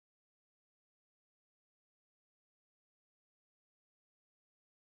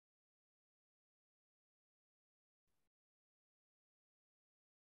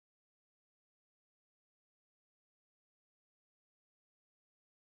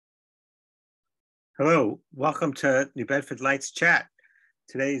Hello, welcome to New Bedford Lights Chat.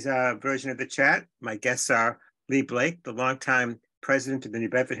 Today's version of the chat, my guests are Lee Blake, the longtime president of the New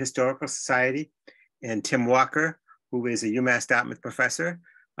Bedford Historical Society, and Tim Walker, who is a UMass Dartmouth professor.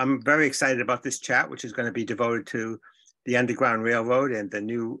 I'm very excited about this chat, which is going to be devoted to the Underground Railroad and the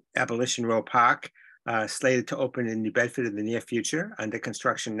new Abolition Row Park, slated to open in New Bedford in the near future, under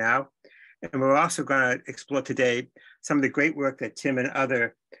construction now. And we're also going to explore today some of the great work that Tim and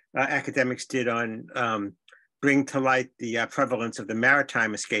other academics did on bring to light the prevalence of the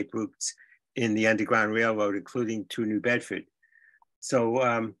maritime escape routes in the Underground Railroad, including to New Bedford.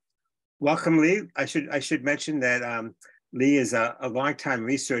 So welcome, Lee. I should mention that Lee is a longtime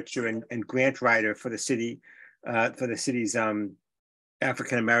researcher and grant writer for the city's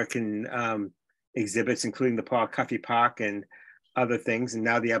African-American exhibits, including the Paul Cuffey Park and other things, and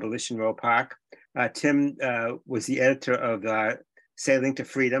now the Abolition Row Park. Tim was the editor of Sailing to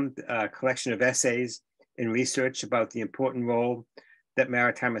Freedom, a collection of essays and research about the important role that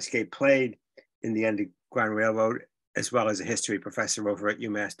maritime escape played in the Underground Railroad, as well as a history professor over at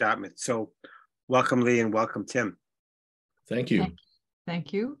UMass Dartmouth. So welcome, Lee, and welcome, Tim. Thank you.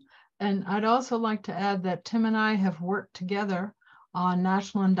 Thank you. And I'd also like to add that Tim and I have worked together on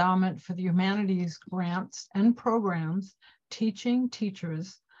National Endowment for the Humanities grants and programs, teaching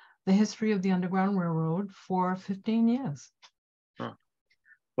teachers the history of the Underground Railroad for 15 years. Oh.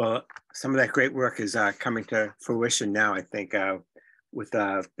 Well, some of that great work is coming to fruition now, I think, with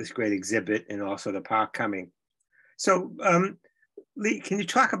this great exhibit and also the park coming. So, Lee, can you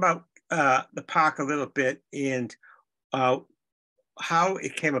talk about the park a little bit and how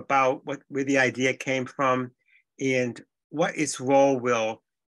it came about, where the idea came from, and what its role will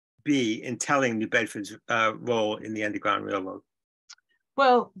be in telling New Bedford's role in the Underground Railroad?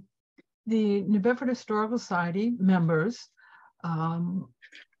 Well, the New Bedford Historical Society members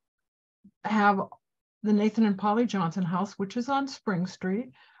have the Nathan and Polly Johnson House, which is on Spring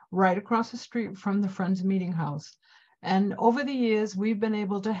Street, right across the street from the Friends Meeting House. And over the years, we've been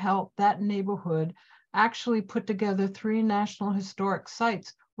able to help that neighborhood actually put together 3 National Historic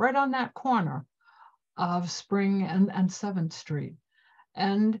Sites right on that corner of Spring and 7th Street.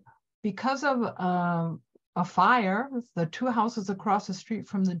 And because of a fire, the 2 houses across the street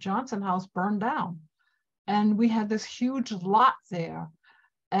from the Johnson house burned down. And we had this huge lot there.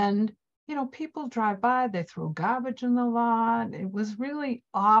 And, you know, people drive by, they throw garbage in the lot. It was really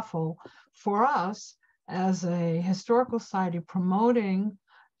awful for us as a historical society promoting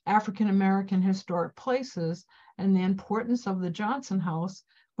African-American historic places and the importance of the Johnson house,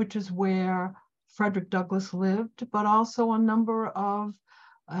 which is where Frederick Douglass lived, but also a number of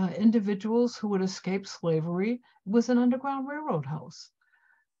individuals who would escape slavery. It was an Underground Railroad house.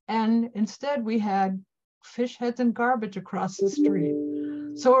 And instead we had fish heads and garbage across the street.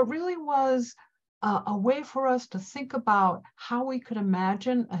 So it really was a way for us to think about how we could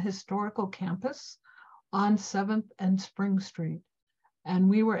imagine a historical campus on 7th and Spring Street. And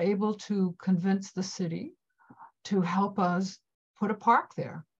we were able to convince the city to help us put a park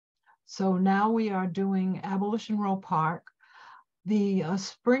there. So now we are doing Abolition Row Park. The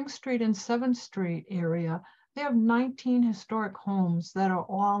Spring Street and 7th Street area, they have 19 historic homes that are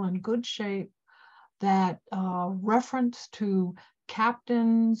all in good shape, that reference to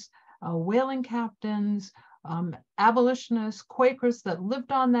captains, whaling captains, abolitionists, Quakers that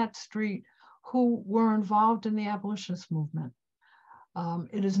lived on that street who were involved in the abolitionist movement.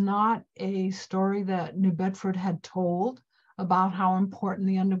 It is not a story that New Bedford had told about how important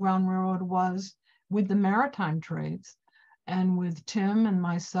the Underground Railroad was with the maritime trades. And with Tim and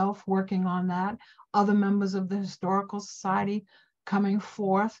myself working on that, other members of the Historical Society coming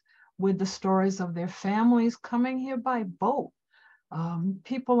forth with the stories of their families coming here by boat.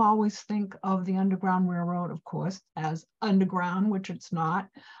 People always think of the Underground Railroad, of course, as underground, which it's not,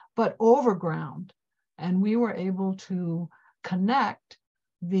 but overground. And we were able to connect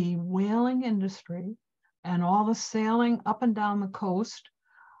the whaling industry and all the sailing up and down the coast,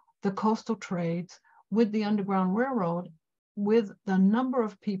 the coastal trades, with the Underground Railroad, with the number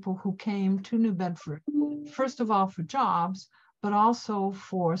of people who came to New Bedford, first of all for jobs, but also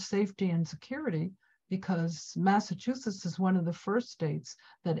for safety and security, because Massachusetts is one of the first states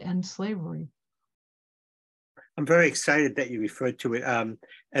that end slavery. I'm very excited that you referred to it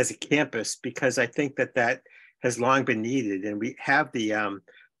as a campus, because I think that has long been needed. And we have the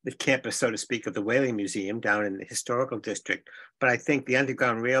campus, so to speak, of the Whaling Museum down in the historical district. But I think the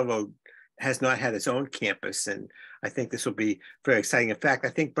Underground Railroad has not had its own campus. And I think this will be very exciting. In fact, I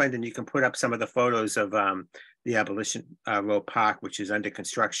think, Brendan, you can put up some of the photos of the Abolition Row Park, which is under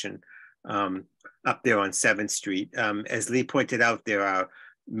construction up there on 7th Street. As Lee pointed out, there are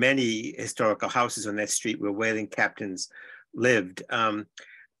many historical houses on that street where whaling captains lived.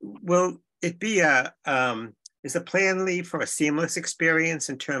 Will it be is the plan, Lee, for a seamless experience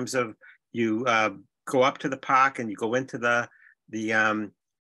in terms of you go up to the park and you go into the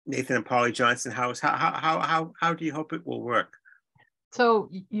Nathan and Polly Johnson house? How do you hope it will work? So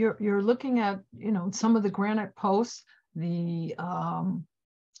you're looking at, some of the granite posts, the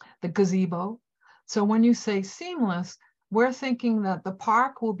gazebo. So when you say seamless, we're thinking that the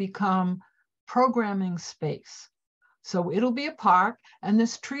park will become programming space. So it'll be a park, and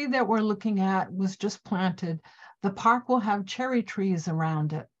this tree that we're looking at was just planted. The park will have cherry trees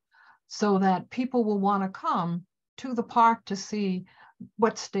around it so that people will want to come to the park to see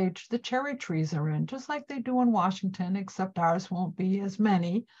what stage the cherry trees are in, just like they do in Washington, except ours won't be as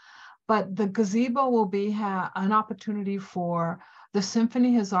many. But the gazebo will be an opportunity for the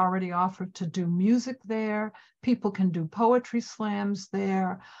symphony has already offered to do music there. People can do poetry slams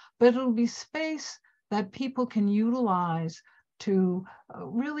there, but it'll be space that people can utilize to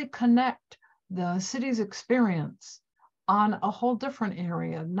really connect the city's experience on a whole different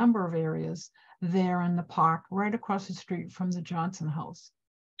area, number of areas there in the park, right across the street from the Johnson House.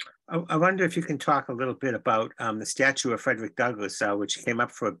 I wonder if you can talk a little bit about the statue of Frederick Douglass, which came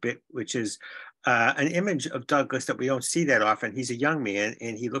up for a bit, which is an image of Douglass that we don't see that often. He's a young man,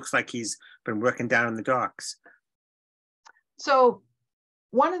 and he looks like he's been working down in the docks. So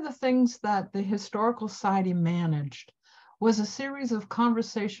one of the things that the Historical Society managed was a series of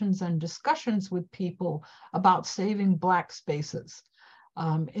conversations and discussions with people about saving Black spaces.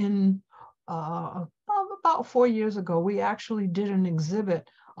 About 4 years ago, we actually did an exhibit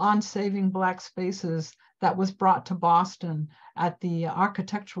on saving Black spaces that was brought to Boston at the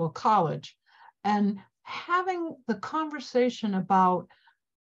Architectural College, and having the conversation about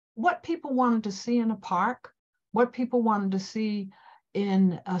what people wanted to see in a park, what people wanted to see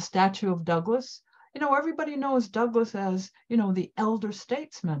in a statue of Douglass. Everybody knows Douglass as, the elder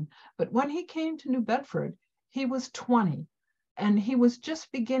statesman, but when he came to New Bedford, he was 20, and he was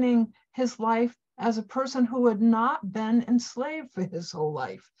just beginning his life as a person who had not been enslaved for his whole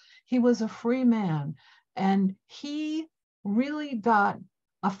life. He was a free man, and he really got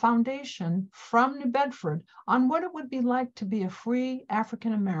a foundation from New Bedford on what it would be like to be a free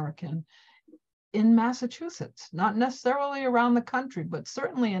African American in Massachusetts, not necessarily around the country, but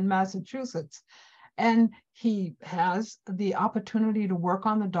certainly in Massachusetts. And he has the opportunity to work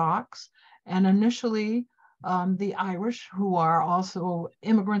on the docks. And initially, the Irish, who are also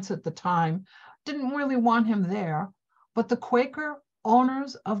immigrants at the time, didn't really want him there. But the Quaker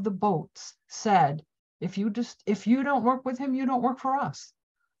owners of the boats said, if you don't work with him, you don't work for us.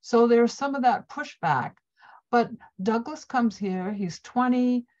 So there's some of that pushback. But Douglass comes here, he's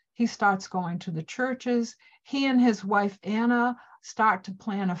 20, he starts going to the churches. He and his wife, Anna, start to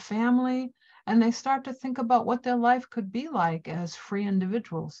plan a family, and they start to think about what their life could be like as free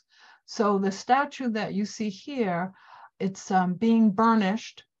individuals. So the statue that you see here, it's being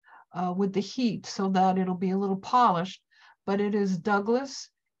burnished with the heat so that it'll be a little polished, but it is Douglass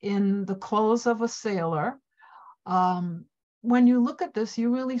in the clothes of a sailor. When you look at this,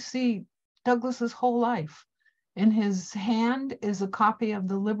 you really see Douglass's whole life. In his hand is a copy of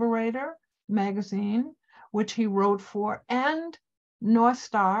the Liberator magazine, which he wrote for, and North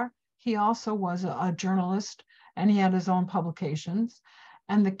Star. He also was a journalist, and he had his own publications.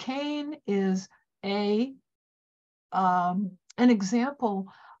 And the cane is an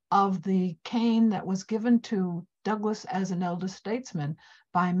example of the cane that was given to Douglass as an elder statesman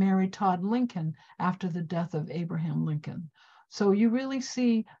by Mary Todd Lincoln after the death of Abraham Lincoln. So you really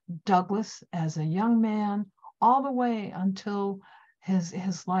see Douglass as a young man all the way until his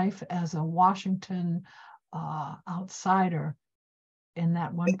life as a Washington outsider in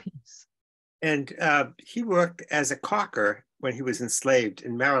that one piece. And he worked as a caulker when he was enslaved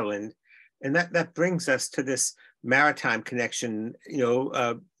in Maryland. And that brings us to this maritime connection.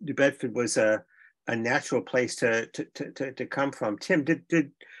 New Bedford was a natural place to come from. Tim,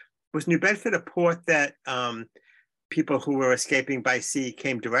 was New Bedford a port that people who were escaping by sea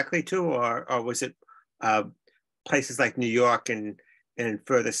came directly to, or was it places like New York and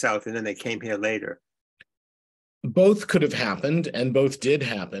further south, and then they came here later? Both could have happened, and both did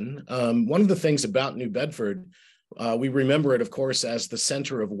happen. One of the things about New Bedford, we remember it, of course, as the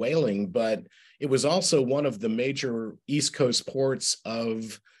center of whaling, but it was also one of the major East Coast ports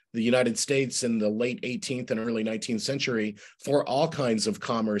of the United States in the late 18th and early 19th century for all kinds of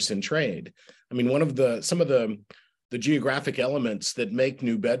commerce and trade. I mean, some of the geographic elements that make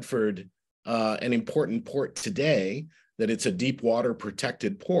New Bedford an important port today, that it's a deep water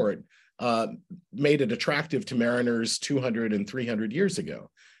protected port, made it attractive to mariners 200 and 300 years ago.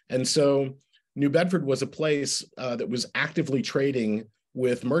 And so New Bedford was a place that was actively trading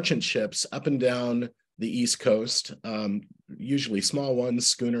with merchant ships up and down the East Coast, usually small ones,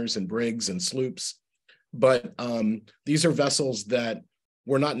 schooners and brigs and sloops. But these are vessels that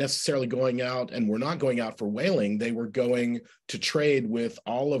were not necessarily going out, and were not going out for whaling. They were going to trade with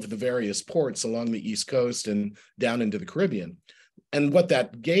all of the various ports along the East Coast and down into the Caribbean. And what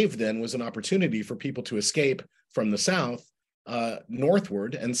that gave then was an opportunity for people to escape from the South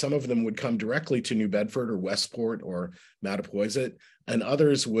northward, and some of them would come directly to New Bedford or Westport or Mattapoisett, and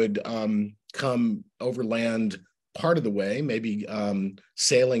others would come overland part of the way, maybe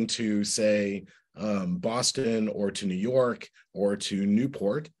sailing to, say, Boston or to New York or to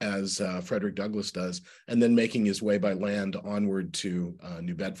Newport, as Frederick Douglass does, and then making his way by land onward to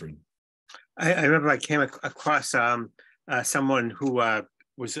New Bedford. I remember I came across someone who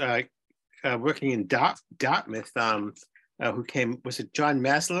was working in Dartmouth, who came, was it John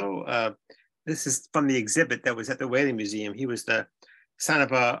Maslow? This is from the exhibit that was at the Whaling Museum. He was the son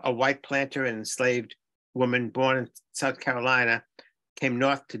of a white planter and enslaved woman born in South Carolina, came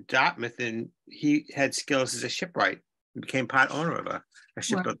north to Dartmouth, and he had skills as a shipwright and became part owner of a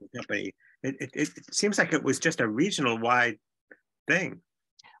shipbuilding company. It seems like it was just a regional wide thing.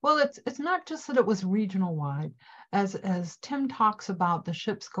 Well, it's not just that it was regional wide. As Tim talks about the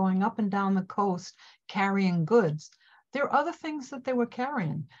ships going up and down the coast carrying goods, there are other things that they were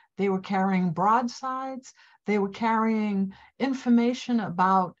carrying. They were carrying broadsides. They were carrying information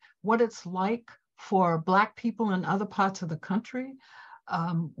about what it's like for Black people in other parts of the country.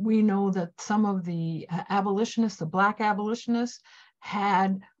 We know that some of the abolitionists, the Black abolitionists,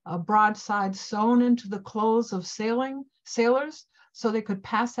 had a broadside sewn into the clothes of sailors, so they could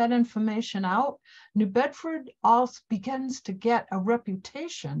pass that information out. New Bedford also begins to get a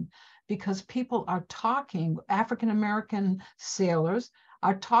reputation because people are talking, African-American sailors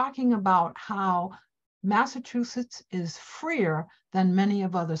are talking about how Massachusetts is freer than many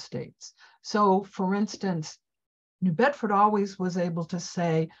of other states. So, for instance, New Bedford always was able to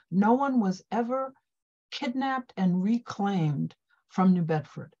say no one was ever kidnapped and reclaimed from New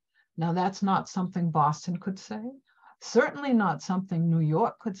Bedford. Now, that's not something Boston could say, certainly not something New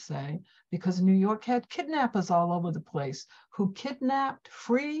York could say, because New York had kidnappers all over the place who kidnapped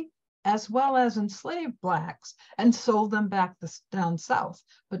free as well as enslaved Blacks and sold them back down south.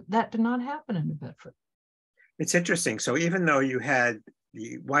 But that did not happen in New Bedford. It's interesting. So even though you had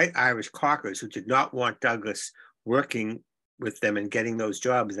the white Irish caulkers who did not want Douglass working with them and getting those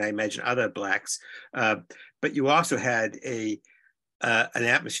jobs, and I imagine other Blacks, but you also had an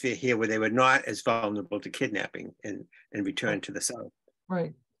atmosphere here where they were not as vulnerable to kidnapping and return to the South.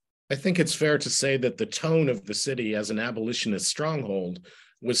 Right. I think it's fair to say that the tone of the city as an abolitionist stronghold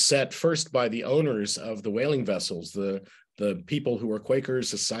was set first by the owners of the whaling vessels, the people who were Quakers,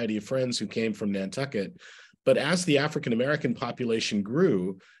 Society of Friends, who came from Nantucket. But as the African-American population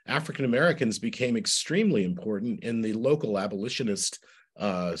grew, African-Americans became extremely important in the local abolitionist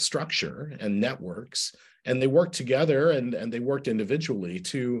structure and networks. And they worked together and they worked individually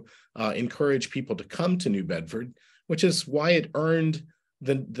to encourage people to come to New Bedford, which is why it earned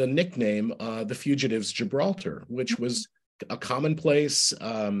the nickname, the Fugitives Gibraltar, which was a commonplace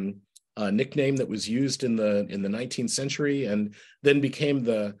nickname that was used in the 19th century, and then became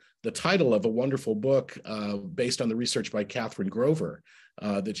the title of a wonderful book based on the research by Catherine Grover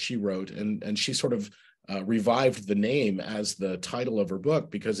that she wrote. And she sort of revived the name as the title of her book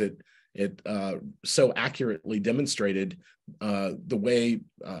because it so accurately demonstrated the way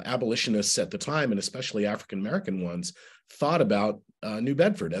abolitionists at the time, and especially African-American ones, thought about New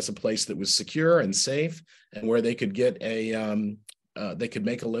Bedford as a place that was secure and safe and where they could get they could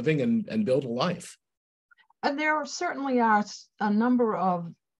make a living and build a life. And there certainly are a number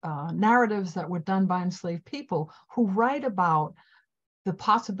of narratives that were done by enslaved people who write about the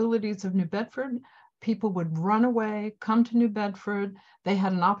possibilities of New Bedford. People would run away, come to New Bedford. They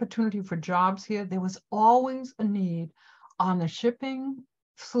had an opportunity for jobs here. There was always a need on the shipping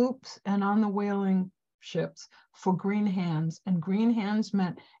sloops and on the whaling ships for green hands. And green hands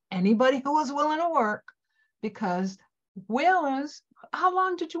meant anybody who was willing to work, because whalers, how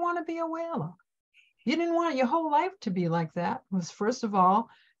long did you want to be a whaler? You didn't want your whole life to be like that. It was, first of all,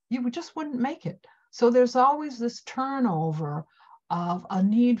 you just wouldn't make it. So there's always this turnover of a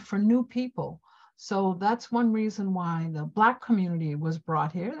need for new people. So that's one reason why the Black community was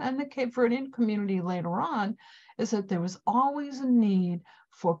brought here, and the Cape Verdean community later on, is that there was always a need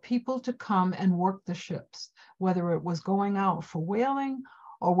for people to come and work the ships, whether it was going out for whaling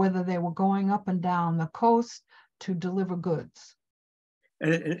or whether they were going up and down the coast to deliver goods.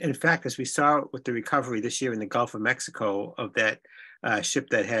 And in fact, as we saw with the recovery this year in the Gulf of Mexico of that ship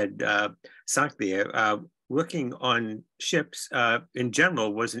that had sunk there, working on ships in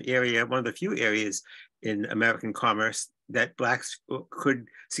general was an area, one of the few areas in American commerce that Blacks could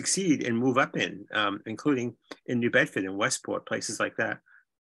succeed and move up in, including in New Bedford and Westport, places like that.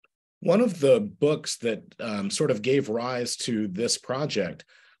 One of the books that sort of gave rise to this project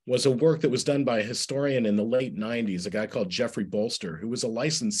was a work that was done by a historian in the late 90s, a guy called Jeffrey Bolster, who was a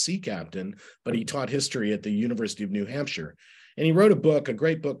licensed sea captain, but he taught history at the University of New Hampshire. And he wrote a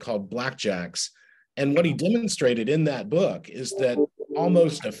great book called Blackjacks. And what he demonstrated in that book is that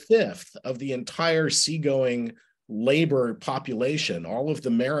almost a fifth of the entire seagoing labor population, all of the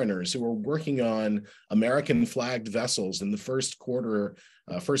mariners who were working on American flagged vessels in the first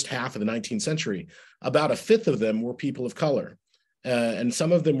half of the 19th century, about a fifth of them were people of color. And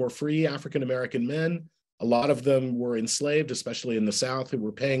some of them were free African-American men. A lot of them were enslaved, especially in the South, who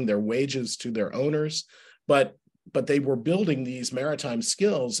were paying their wages to their owners. But they were building these maritime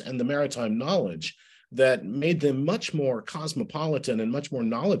skills and the maritime knowledge that made them much more cosmopolitan and much more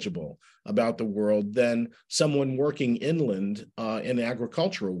knowledgeable about the world than someone working inland in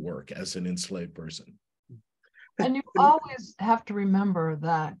agricultural work as an enslaved person. And you always have to remember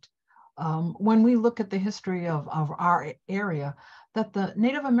that when we look at the history of our area, that the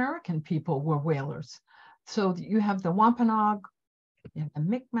Native American people were whalers. So you have the Wampanoag and the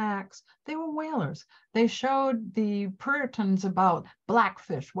Micmacs, they were whalers. They showed the Puritans about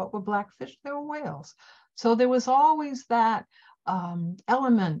blackfish. What were blackfish? They were whales. So there was always that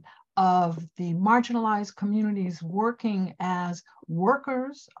element of the marginalized communities working as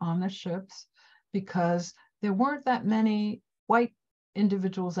workers on the ships, because there weren't that many white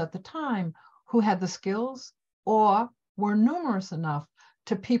individuals at the time who had the skills or were numerous enough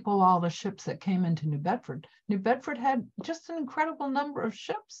to people all the ships that came into New Bedford. New Bedford had just an incredible number of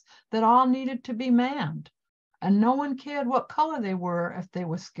ships that all needed to be manned, and no one cared what color they were if they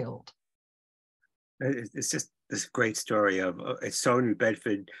were skilled. It's just this great story of it's so New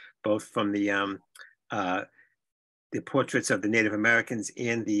Bedford, both from the portraits of the Native Americans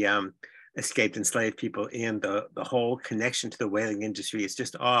and the escaped enslaved people and the whole connection to the whaling industry. It's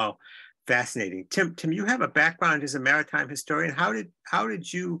just all fascinating. Tim, you have a background as a maritime historian. How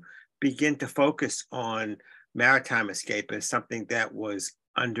did you begin to focus on maritime escape as something that was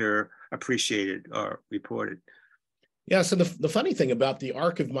underappreciated or reported? Yeah, so the funny thing about the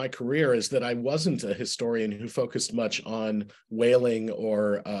arc of my career is that I wasn't a historian who focused much on whaling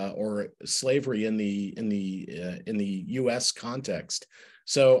or slavery in the U.S. context.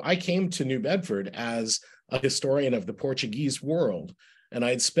 So I came to New Bedford as a historian of the Portuguese world, and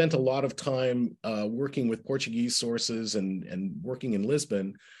I had spent a lot of time working with Portuguese sources and working in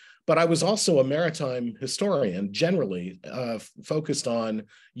Lisbon. But I was also a maritime historian, generally focused on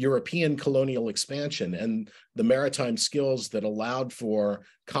European colonial expansion and the maritime skills that allowed for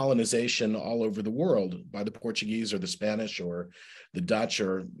colonization all over the world by the Portuguese or the Spanish or the Dutch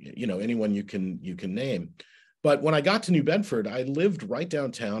or anyone you can name. But when I got to New Bedford, I lived right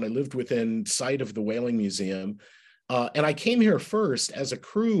downtown. I lived within sight of the Whaling Museum, and I came here first as a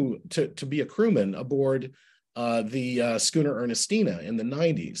crew to be a crewman aboard the schooner Ernestina in the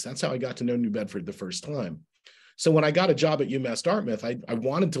 90s. That's how I got to know New Bedford the first time. So when I got a job at UMass Dartmouth, I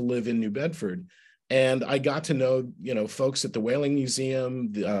wanted to live in New Bedford, and I got to know folks at the Whaling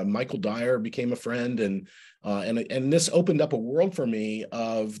Museum. Michael Dyer became a friend, and this opened up a world for me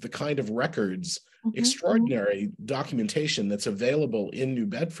of the kind of records, extraordinary documentation that's available in New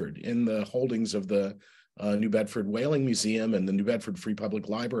Bedford in the holdings of the New Bedford Whaling Museum and the New Bedford Free Public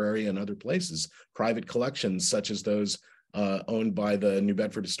Library and other places, private collections such as those owned by the New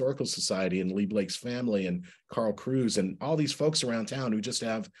Bedford Historical Society and Lee Blake's family and Carl Cruz and all these folks around town who just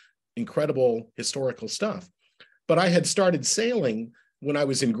have incredible historical stuff. But I had started sailing when I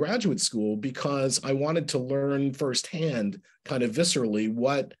was in graduate school because I wanted to learn firsthand, kind of viscerally,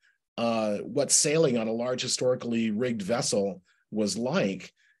 what sailing on a large historically rigged vessel was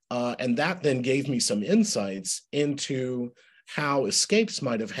like. And that then gave me some insights into how escapes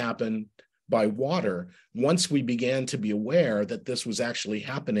might have happened by water once we began to be aware that this was actually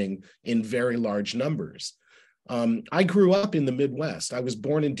happening in very large numbers. I grew up in the Midwest. I was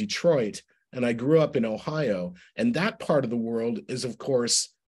born in Detroit, and I grew up in Ohio. And that part of the world is, of course,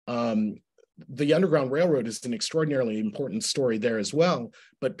 the Underground Railroad is an extraordinarily important story there as well,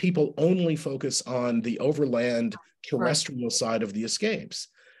 but people only focus on the overland terrestrial side of the escapes.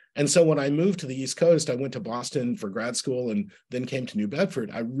 And so when I moved to the East Coast, I went to Boston for grad school and then came to New Bedford.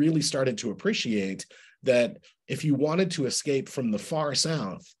 I really started to appreciate that if you wanted to escape from the far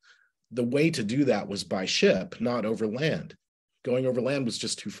South, the way to do that was by ship, not over land. going over land was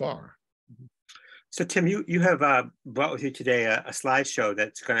just too far. So Tim, you have brought with you today a slideshow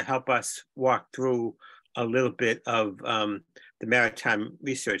that's going to help us walk through a little bit of the maritime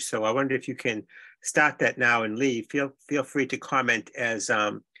research. So I wonder if you can start that now, and Lee, feel free to comment as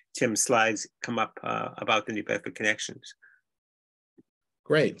Tim's slides come up about the New Bedford connections.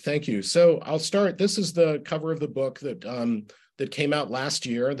 Great, thank you. So I'll start. This is the cover of the book that that came out last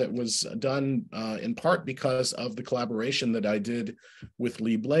year, that was done in part because of the collaboration that I did with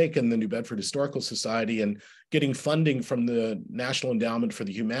Lee Blake and the New Bedford Historical Society, and getting funding from the National Endowment for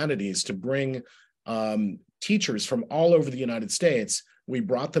the Humanities to bring teachers from all over the United States. We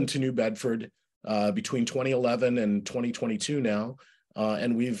brought them to New Bedford between 2011 and 2022 now,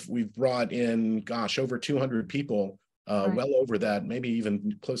 and we've brought in, gosh, over 200 people, right. Well over that, maybe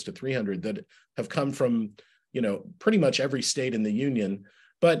even close to 300 that have come from, you know, pretty much every state in the Union.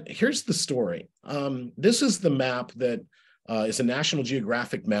 But here's the story. This is the map that is a National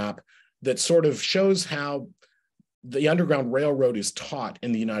Geographic map that sort of shows how the Underground Railroad is taught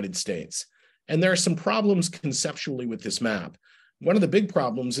in the United States. And there are some problems conceptually with this map. One of the big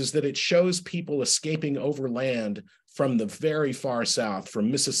problems is that it shows people escaping overland from the very far south, from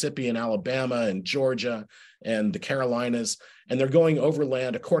Mississippi and Alabama and Georgia and the Carolinas, and they're going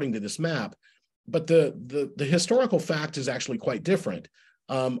overland according to this map. But the historical fact is actually quite different.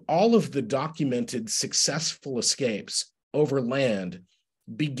 All of the documented successful escapes over land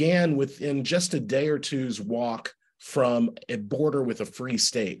began within just a day or two's walk from a border with a free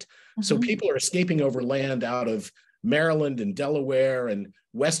state. Mm-hmm. So people are escaping over land out of Maryland and Delaware and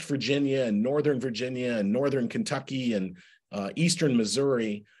West Virginia and Northern Virginia and Northern Kentucky and Eastern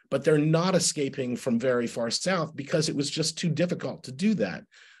Missouri, but they're not escaping from very far south because it was just too difficult to do that.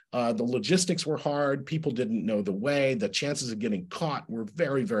 The logistics were hard. People didn't know the way. The chances of getting caught were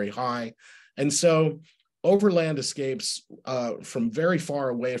very, very high. And so overland escapes from very far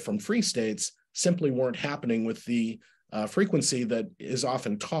away from free states simply weren't happening with the frequency that is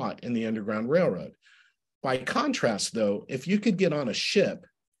often taught in the Underground Railroad. By contrast, though, if you could get on a ship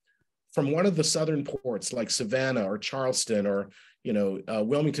from one of the southern ports like Savannah or Charleston or, you know,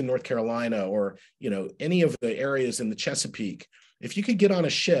 Wilmington, North Carolina, or, you know, any of the areas in the Chesapeake, if you could get on a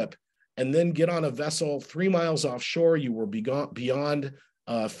ship and then get on a vessel 3 miles offshore, you were beyond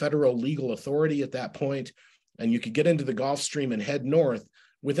federal legal authority at that point, and you could get into the Gulf Stream and head north.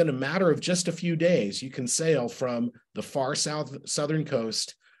 Within a matter of just a few days, you can sail from the far southern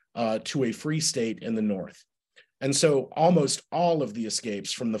coast to a free state in the north. And so almost all of the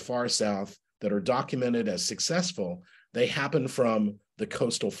escapes from the far south that are documented as successful, they happen from the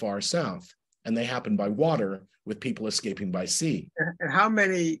coastal far south, and they happen by water, with people escaping by sea. And how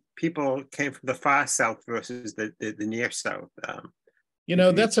many people came from the far south versus the near south? You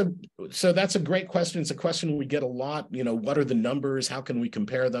know, that's a great question. It's a question we get a lot. You know, what are the numbers? How can we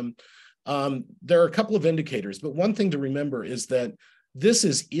compare them? There are a couple of indicators, but one thing to remember is that this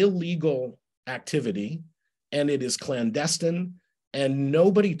is illegal activity, and it is clandestine, and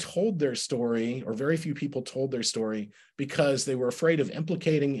nobody told their story, or very few people told their story, because they were afraid of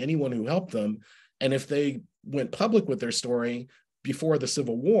implicating anyone who helped them. And if they went public with their story before the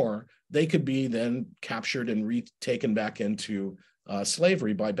Civil War, they could be then captured and retaken back into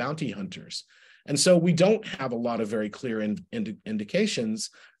slavery by bounty hunters. And so we don't have a lot of very clear indications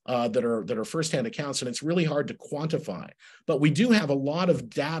that are firsthand accounts, and it's really hard to quantify. But we do have a lot of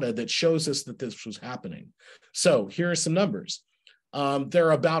data that shows us that this was happening. So here are some numbers. There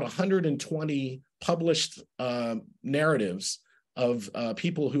are about 120 published narratives of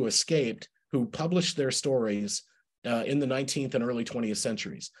people who escaped, who published their stories in the 19th and early 20th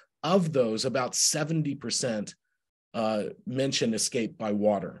centuries. Of those, about 70% mention escape by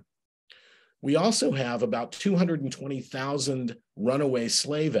water. We also have about 220,000 runaway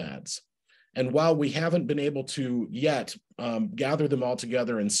slave ads. And while we haven't been able to yet gather them all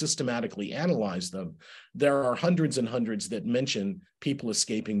together and systematically analyze them, there are hundreds and hundreds that mention people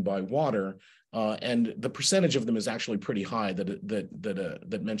escaping by water. And the percentage of them is actually pretty high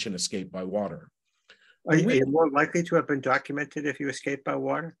that mention escape by water. Are you more likely to have been documented if you escaped by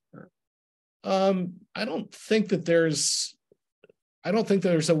water? I don't think there's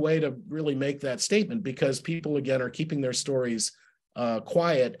a way to really make that statement, because people, again, are keeping their stories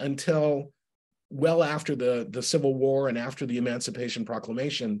quiet until well after the Civil War and after the Emancipation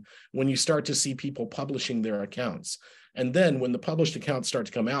Proclamation, when you start to see people publishing their accounts. And then when the published accounts start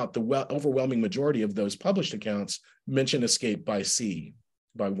to come out, the overwhelming majority of those published accounts mention escape by sea,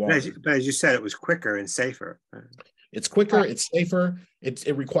 by water. But as you said, it was quicker and safer. It's quicker, it's safer,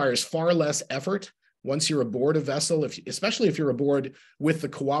 it requires far less effort Once you're aboard a vessel, especially if you're aboard with the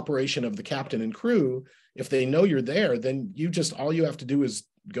cooperation of the captain and crew, if they know you're there, then all you have to do is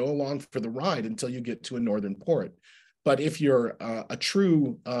go along for the ride until you get to a northern port. But if you're a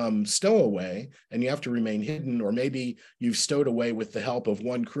true stowaway and you have to remain hidden, or maybe you've stowed away with the help of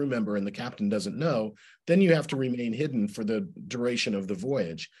one crew member and the captain doesn't know, then you have to remain hidden for the duration of the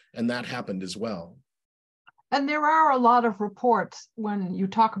voyage. And that happened as well. And there are a lot of reports when you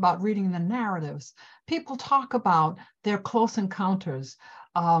talk about reading the narratives. People talk about their close encounters,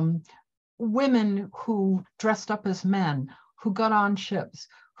 women who dressed up as men, who got on ships,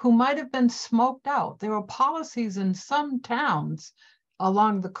 who might have been smoked out. There were policies in some towns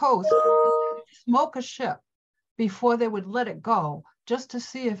along the coast to smoke a ship before they would let it go, just to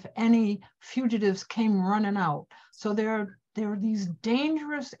see if any fugitives came running out. So there are these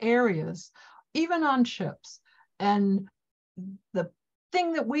dangerous areas, even on ships. And the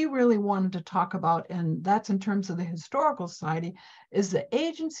thing that we really wanted to talk about, and that's in terms of the Historical Society, is the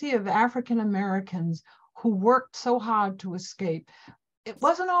agency of African Americans who worked so hard to escape. It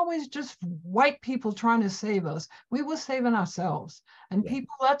wasn't always just white people trying to save us. We were saving ourselves. And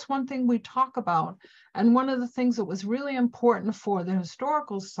people, that's one thing we talk about. And one of the things that was really important for the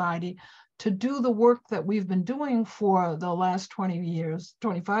Historical Society to do the work that we've been doing for the last 20 years,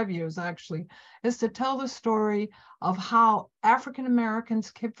 25 years actually, is to tell the story of how African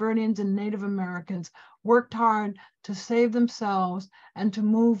Americans, Cape Verdeans, and Native Americans worked hard to save themselves and to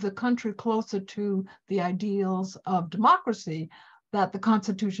move the country closer to the ideals of democracy that the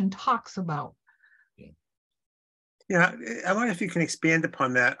Constitution talks about. Yeah, I wonder if you can expand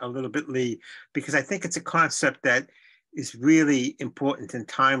upon that a little bit, Lee, because I think it's a concept that is really important and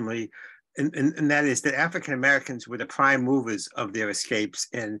timely. And that is that African Americans were the prime movers of their escapes,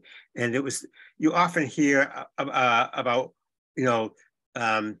 and it was, you often hear about the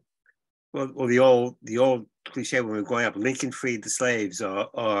old cliche when we were growing up, Lincoln freed the slaves,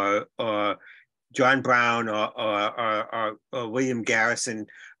 or John Brown, or William Garrison.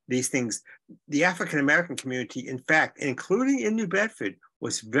 These things, the African American community, in fact, including in New Bedford,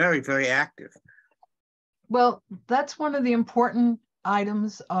 was very, very active. Well, that's one of the important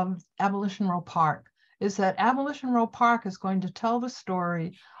items of Abolition Row Park, is that Abolition Row Park is going to tell the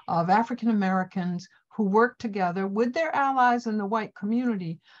story of African Americans who worked together with their allies in the white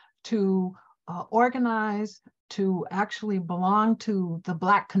community to organize, to actually belong to the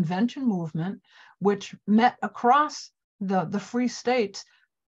Black Convention movement, which met across the free states.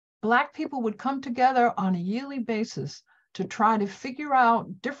 Black people would come together on a yearly basis to try to figure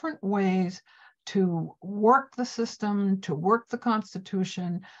out different ways to work the system, to work the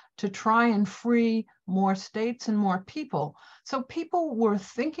Constitution, to try and free more states and more people. So people were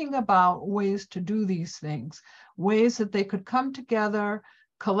thinking about ways to do these things, ways that they could come together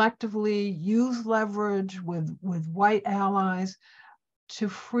collectively, use leverage with white allies to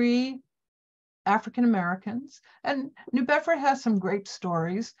free African Americans. And New Bedford has some great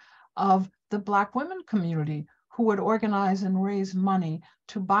stories of the Black women community who would organize and raise money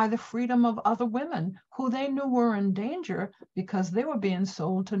to buy the freedom of other women who they knew were in danger because they were being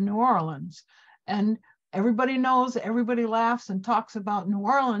sold to New Orleans. And everybody knows, everybody laughs and talks about New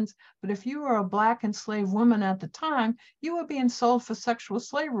Orleans, but if you were a Black enslaved woman at the time, you were being sold for sexual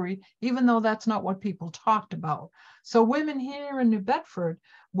slavery, even though that's not what people talked about. So women here in New Bedford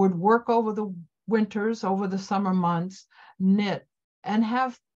would work over the winters, over the summer months, knit, and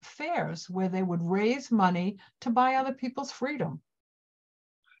have fairs where they would raise money to buy other people's freedom.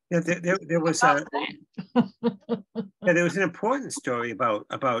 Yeah, there was a there was an important story about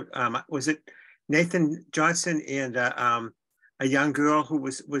was it Nathan Johnson and a young girl who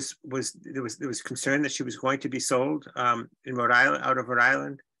was concern that she was going to be sold in Rhode Island, out of Rhode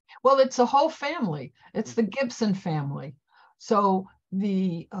Island. Well, it's a whole family. It's the Gibson family. So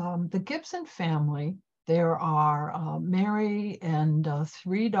the Gibson family, there are Mary and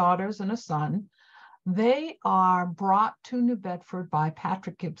 3 daughters and a son. They are brought to New Bedford by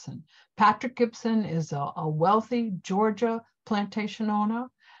Patrick Gibson. Patrick Gibson is a wealthy Georgia plantation owner.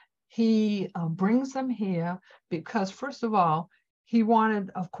 He brings them here because, first of all, he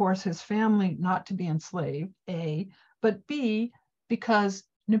wanted, of course, his family not to be enslaved, A, but B, because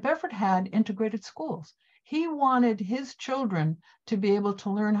New Bedford had integrated schools. He wanted his children to be able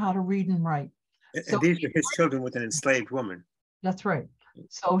to learn how to read and write. And these are his children with an enslaved woman. That's right.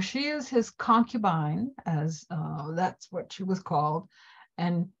 So she is his concubine, as that's what she was called.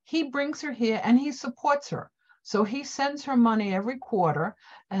 And he brings her here and he supports her. So he sends her money every quarter.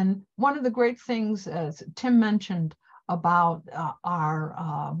 And one of the great things, as Tim mentioned, about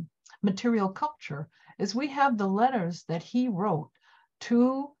our material culture is we have the letters that he wrote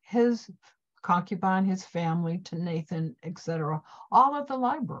to his concubine, his family, to Nathan, etc., all at the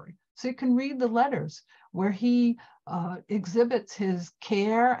library. So you can read the letters where he exhibits his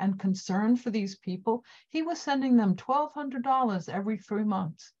care and concern for these people. He was sending them $1,200 every 3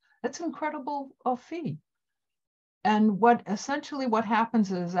 months. That's an incredible fee. And what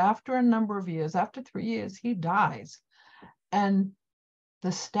happens is, after a number of years, after 3 years, he dies. And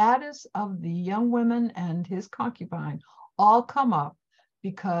the status of the young women and his concubine all come up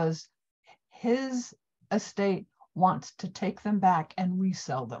because his estate wants to take them back and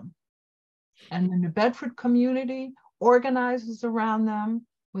resell them. And the New Bedford community organizes around them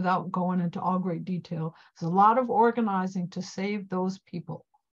without going into all great detail. There's a lot of organizing to save those people.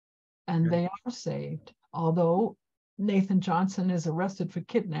 And they are saved, although Nathan Johnson is arrested for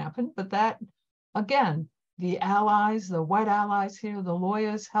kidnapping. But that, again, the allies, the white allies here, the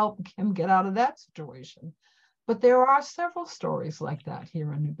lawyers help him get out of that situation. But there are several stories like that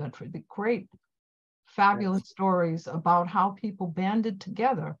here in New Bedford, the great, fabulous stories about how people banded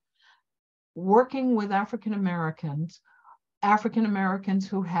together, working with African Americans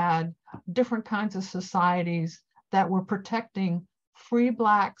who had different kinds of societies that were protecting free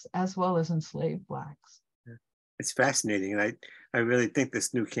Blacks as well as enslaved Blacks. It's fascinating. And I really think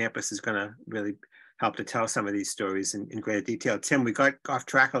this new campus is going to really help to tell some of these stories in greater detail. Tim, we got off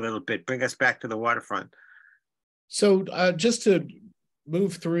track a little bit. Bring us back to the waterfront. So just to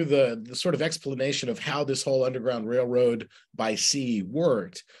move through the sort of explanation of how this whole Underground Railroad by sea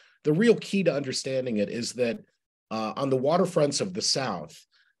worked, the real key to understanding it is that on the waterfronts of the South,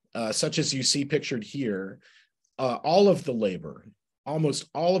 such as you see pictured here, all of the labor, almost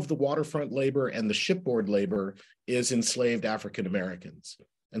all of the waterfront labor and the shipboard labor is enslaved African Americans.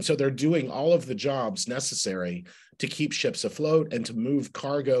 And so they're doing all of the jobs necessary to keep ships afloat and to move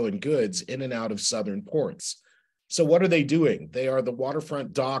cargo and goods in and out of southern ports. So what are they doing? They are the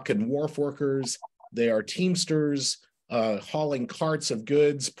waterfront dock and wharf workers. They are teamsters, hauling carts of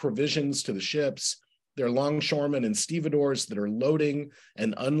goods, provisions to the ships. They're longshoremen and stevedores that are loading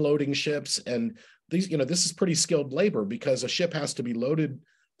and unloading ships. And these, this is pretty skilled labor, because a ship has to be loaded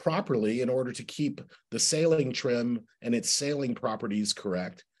properly in order to keep the sailing trim and its sailing properties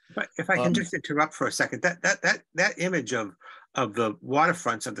correct. But if I can just interrupt for a second, that image of the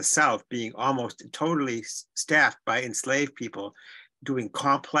waterfronts of the South being almost totally staffed by enslaved people doing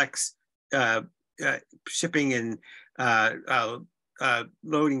complex shipping and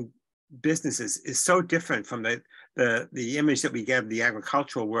loading businesses is so different from the image that we get of the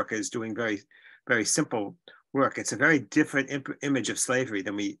agricultural workers doing very, very simple work. It's a very different image of slavery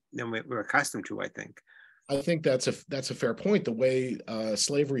than we're accustomed to, I think. I think that's a fair point. The way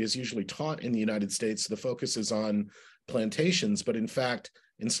slavery is usually taught in the United States, the focus is on plantations, but in fact,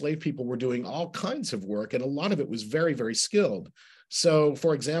 enslaved people were doing all kinds of work, and a lot of it was very, very skilled. So,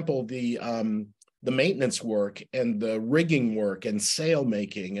 for example, the maintenance work and the rigging work and sail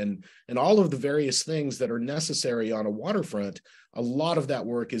making and all of the various things that are necessary on a waterfront, a lot of that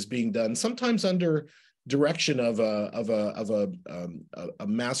work is being done sometimes under direction of a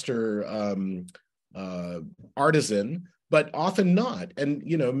master artisan, but often not. And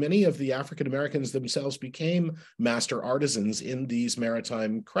many of the African Americans themselves became master artisans in these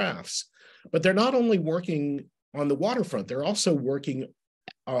maritime crafts. But they're not only working on the waterfront, they're also working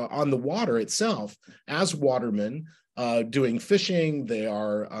on the water itself as watermen, doing fishing. They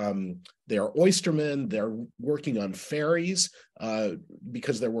are oystermen. They're working on ferries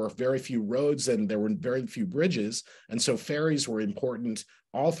because there were very few roads and there were very few bridges, and so ferries were important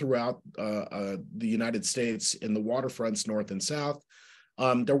all throughout the United States in the waterfronts north and south.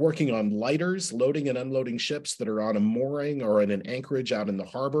 They're working on lighters, loading and unloading ships that are on a mooring or in an anchorage out in the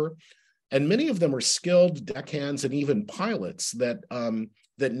harbor. And many of them are skilled deckhands and even pilots that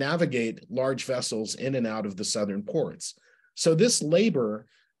navigate large vessels in and out of the southern ports. So this labor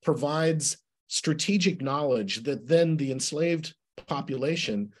provides strategic knowledge that then the enslaved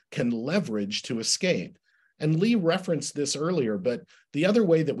population can leverage to escape. And Lee referenced this earlier, but the other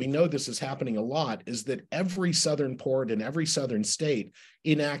way that we know this is happening a lot is that every southern port and every southern state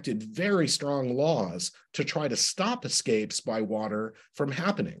enacted very strong laws to try to stop escapes by water from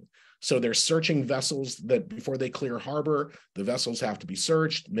happening. So they're searching vessels that before they clear harbor, the vessels have to be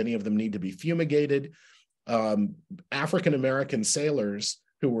searched. Many of them need to be fumigated. African-American sailors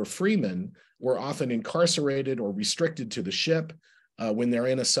who were freemen were often incarcerated or restricted to the ship when they're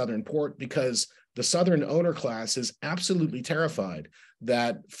in a southern port, because the southern owner class is absolutely terrified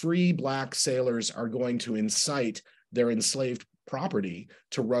that free Black sailors are going to incite their enslaved property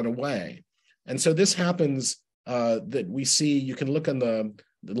to run away. And so this happens that we see, you can look on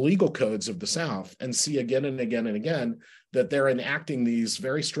the legal codes of the South and see again and again and again that they're enacting these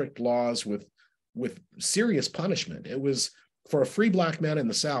very strict laws with serious punishment. It was, for a free Black man in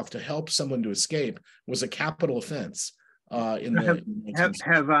the South to help someone to escape was a capital offense. Have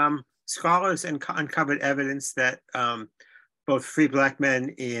scholars uncovered evidence that both free Black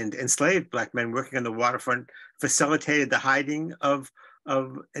men and enslaved Black men working on the waterfront facilitated the hiding of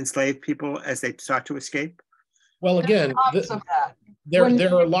enslaved people as they sought to escape? Well, again, there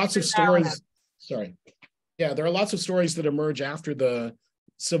are lots of stories. Sorry. Yeah, there are lots of stories that emerge after the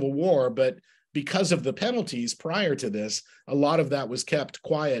Civil War, but because of the penalties prior to this, a lot of that was kept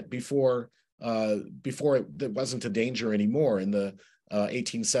quiet before it wasn't a danger anymore in the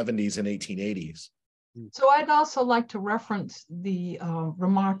 1870s and 1880s. So I'd also like to reference the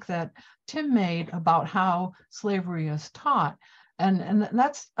remark that Tim made about how slavery is taught. And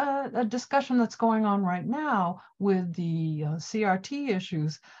that's a discussion that's going on right now with the CRT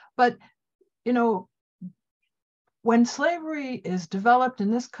issues. But, you know, when slavery is developed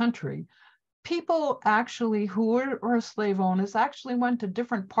in this country, people actually who were slave owners actually went to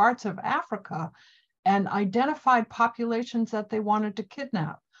different parts of Africa and identified populations that they wanted to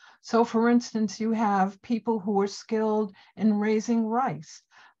kidnap. So for instance, you have people who were skilled in raising rice.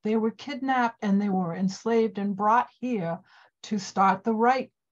 They were kidnapped and they were enslaved and brought here to start the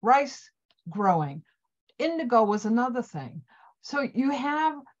rice growing. Indigo was another thing. So you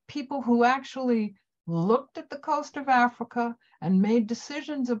have people who actually looked at the coast of Africa and made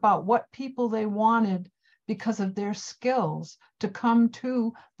decisions about what people they wanted because of their skills to come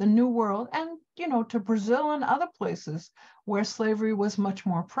to the New World and, you know, to Brazil and other places where slavery was much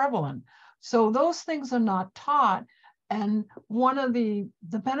more prevalent. So those things are not taught. And one of the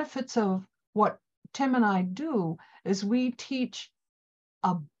benefits of what Tim and I do is we teach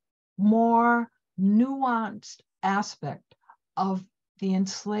a more nuanced aspect of the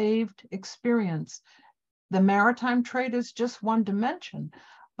enslaved experience. The maritime trade is just one dimension,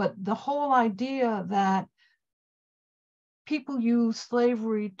 but the whole idea that people use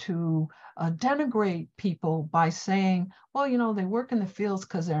slavery to denigrate people by saying, well, you know, they work in the fields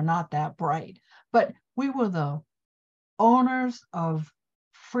because they're not that bright. But we were the owners of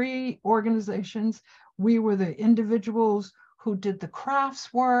free organizations. We were the individuals who did the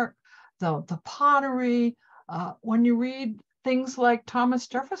crafts work, the pottery. When you read things like Thomas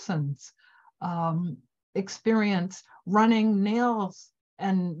Jefferson's experience running nails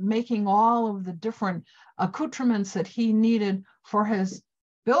and making all of the different accoutrements that he needed for his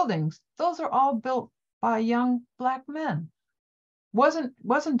buildings, those are all built by young Black men. Wasn't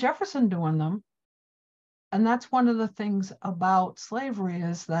Jefferson doing them? And that's one of the things about slavery,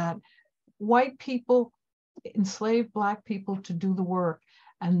 is that white people enslaved Black people to do the work,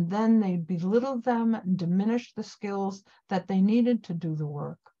 and then they belittled them and diminished the skills that they needed to do the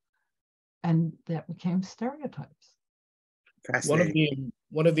work. And that became stereotypes.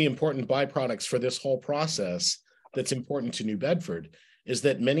 One of the important byproducts for this whole process that's important to New Bedford is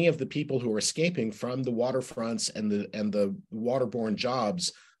that many of the people who are escaping from the waterfronts and the waterborne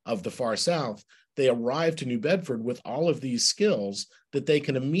jobs of the far South, they arrive to New Bedford with all of these skills that they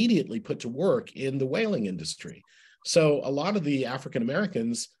can immediately put to work in the whaling industry. So a lot of the African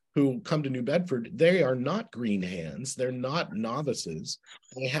Americans who come to New Bedford, they are not green hands, they're not novices.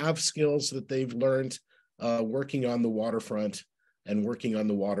 They have skills that they've learned working on the waterfront and working on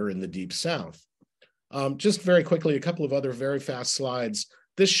the water in the Deep South. Just very quickly, a couple of other very fast slides.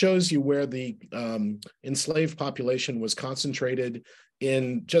 This shows you where the enslaved population was concentrated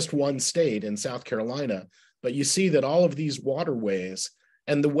in just one state, in South Carolina. But you see that all of these waterways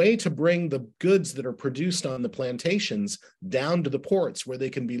and the way to bring the goods that are produced on the plantations down to the ports where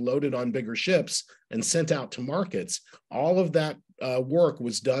they can be loaded on bigger ships and sent out to markets, all of that work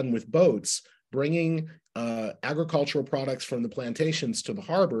was done with boats, bringing agricultural products from the plantations to the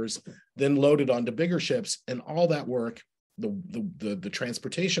harbors, then loaded onto bigger ships. And all that work, the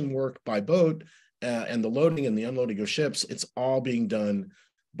transportation work by boat and the loading and the unloading of ships, it's all being done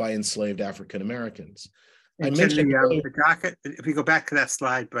by enslaved African Americans. I mentioned the DACA. If we go back to that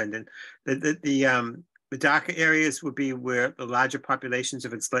slide, Brendan, the DACA areas would be where the larger populations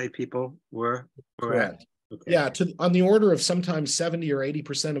of enslaved people were correct. At. Okay. Yeah, on the order of sometimes 70 or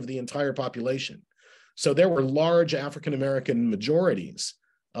 80% of the entire population. So there were large African American majorities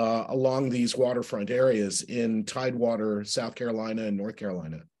along these waterfront areas in Tidewater, South Carolina, and North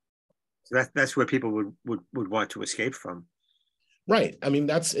Carolina. So that's where people would want to escape from. Right. I mean,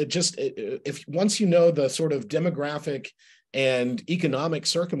 that's it. If once you know the sort of demographic and economic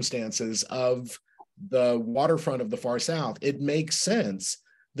circumstances of the waterfront of the far South, it makes sense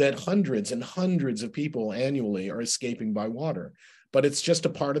that hundreds and hundreds of people annually are escaping by water. But it's just a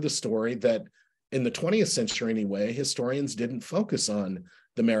part of the story that in the 20th century anyway, historians didn't focus on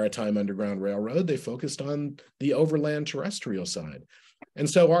the maritime Underground Railroad. They focused on the overland terrestrial side. And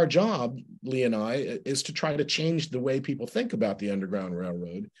so our job, Lee and I, is to try to change the way people think about the Underground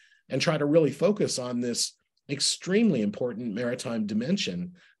Railroad and try to really focus on this extremely important maritime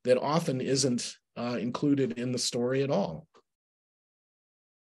dimension that often isn't included in the story at all.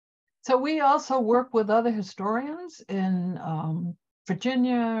 So we also work with other historians in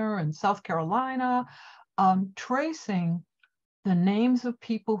Virginia and South Carolina, tracing the names of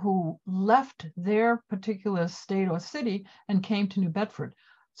people who left their particular state or city and came to New Bedford.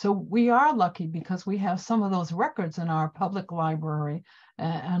 So we are lucky because we have some of those records in our public library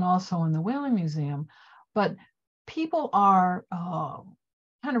and also in the Whaling Museum. But people are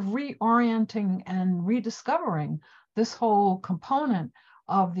kind of reorienting and rediscovering this whole component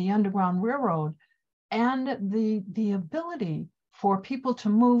of the Underground Railroad and the ability for people to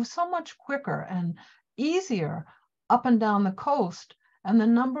move so much quicker and easier up and down the coast, and the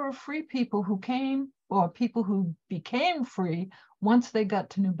number of free people who came or people who became free once they got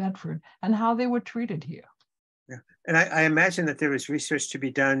to New Bedford and how they were treated here. Yeah, and I imagine that there was research to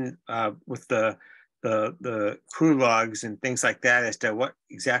be done with the crew logs and things like that as to what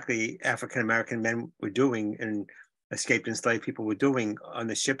exactly African-American men were doing and escaped enslaved people were doing on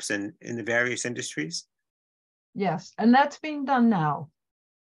the ships and in the various industries. Yes, and that's being done now.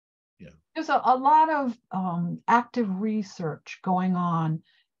 Yeah. There's a lot of active research going on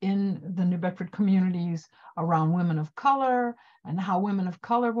in the New Bedford communities around women of color and how women of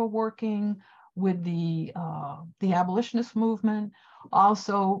color were working with the abolitionist movement.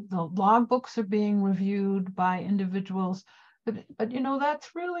 Also, the logbooks are being reviewed by individuals. But you know,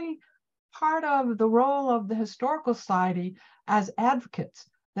 that's really part of the role of the Historical Society as advocates,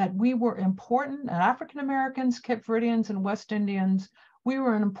 that we were important, and African Americans, Cape Verdeans, and West Indians, we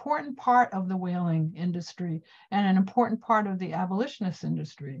were an important part of the whaling industry and an important part of the abolitionist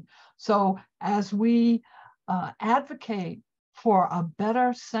industry. So as we advocate for a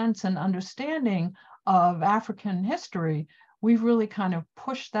better sense and understanding of African history, we've really kind of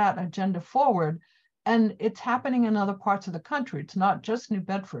pushed that agenda forward. And it's happening in other parts of the country. It's not just New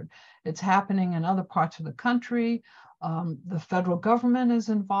Bedford. It's happening in other parts of the country. The federal government is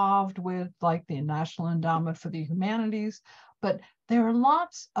involved with, like, the National Endowment for the Humanities. But there are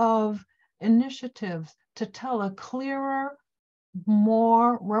lots of initiatives to tell a clearer,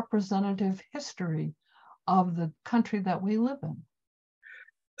 more representative history of the country that we live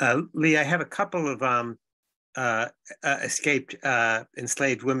in. Lee, I have a couple of escaped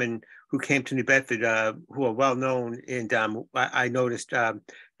enslaved women who came to New Bedford who are well known. And I noticed down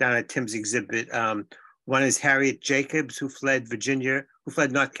at Tim's exhibit, one is Harriet Jacobs, who fled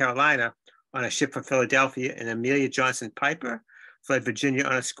North Carolina on a ship from Philadelphia, and Amelia Johnson Piper fled Virginia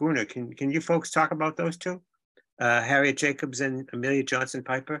on a schooner. Can you folks talk about those two? Harriet Jacobs and Amelia Johnson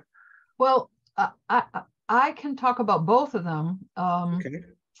Piper? Well, I can talk about both of them. Okay.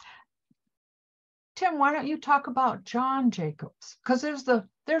 Tim, why don't you talk about John Jacobs? Because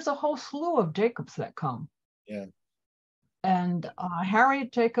there's a whole slew of Jacobs that come. Yeah. And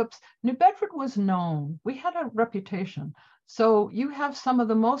Harriet Jacobs, New Bedford was known. We had a reputation. So you have some of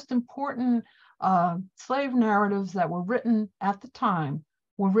the most important slave narratives that were written at the time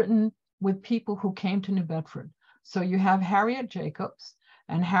were written with people who came to New Bedford. So you have Harriet Jacobs,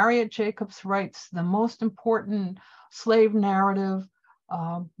 and Harriet Jacobs writes the most important slave narrative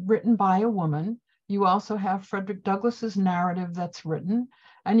written by a woman. You also have Frederick Douglass's narrative that's written,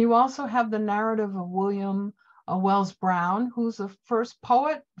 and you also have the narrative of William Wells Brown, who's the first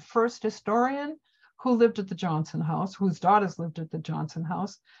poet, first historian who lived at the Johnson House, whose daughters lived at the Johnson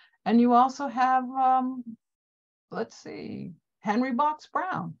House. And you also have, Henry Box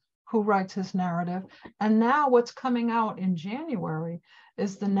Brown, who writes his narrative. And now what's coming out in January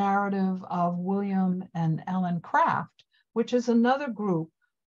is the narrative of William and Ellen Craft, which is another group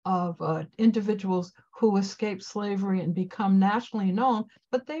of individuals who escaped slavery and become nationally known,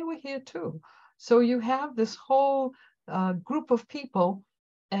 but they were here too. So you have this whole group of people,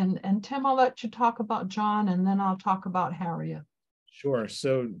 and Tim, I'll let you talk about John, and then I'll talk about Harriet. Sure.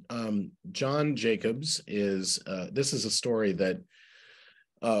 So John Jacobs is, this is a story that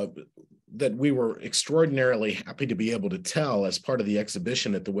we were extraordinarily happy to be able to tell as part of the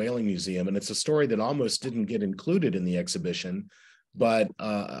exhibition at the Whaling Museum. And it's a story that almost didn't get included in the exhibition, but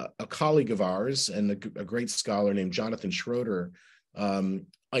a colleague of ours and a great scholar named Jonathan Schroeder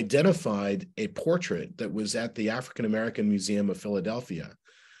identified a portrait that was at the African American Museum of Philadelphia.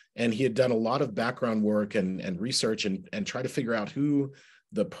 And he had done a lot of background work and research and try to figure out who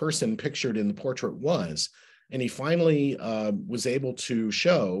the person pictured in the portrait was. And he finally was able to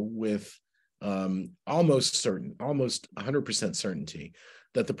show with almost 100% certainty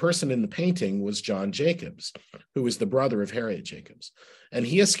that the person in the painting was John Jacobs, who was the brother of Harriet Jacobs. And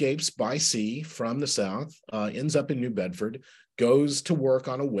he escapes by sea from the South, ends up in New Bedford, goes to work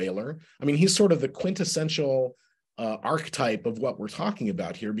on a whaler. I mean, he's sort of the quintessential archetype of what we're talking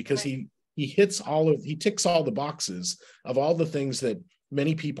about here, because he ticks all the boxes of all the things that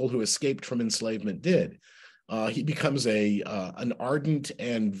many people who escaped from enslavement did. He becomes an ardent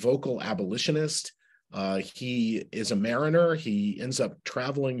and vocal abolitionist. He is a mariner. He ends up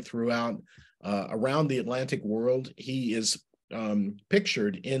traveling throughout around the Atlantic world. He is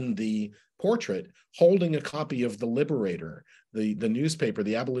pictured in the portrait holding a copy of The Liberator, the newspaper,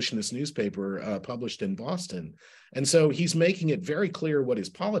 the abolitionist newspaper published in Boston. And so he's making it very clear what his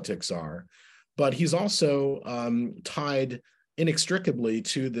politics are, but he's also tied inextricably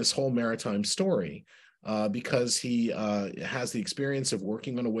to this whole maritime story. Because he has the experience of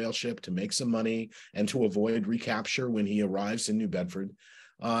working on a whale ship to make some money and to avoid recapture when he arrives in New Bedford.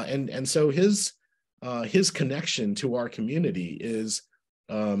 And so his connection to our community is,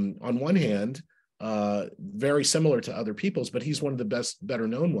 on one hand, very similar to other people's, but he's one of the better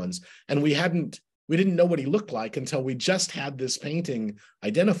known ones. And we didn't know what he looked like until we just had this painting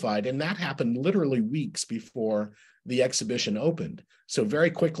identified. And that happened literally weeks before the exhibition opened. So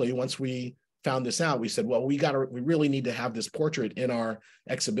very quickly, once we found this out, we said, well, we really need to have this portrait in our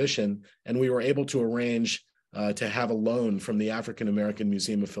exhibition. And we were able to arrange to have a loan from the African American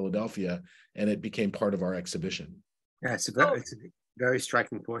Museum of Philadelphia, and it became part of our exhibition. Yeah, it's a very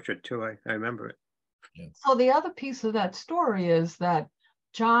striking portrait too. I remember it. Yeah. So the other piece of that story is that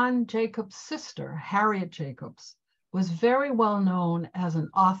John Jacobs' sister, Harriet Jacobs, was very well known as an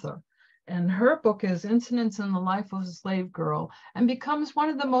author. And her book is Incidents in the Life of a Slave Girl, and becomes one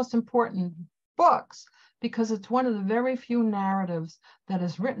of the most important books because it's one of the very few narratives that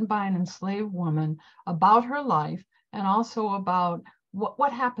is written by an enslaved woman about her life and also about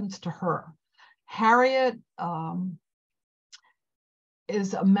what happens to her. Harriet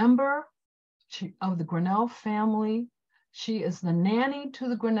is a member of the Grinnell family. She is the nanny to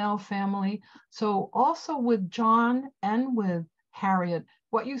the Grinnell family. So also with John and with Harriet,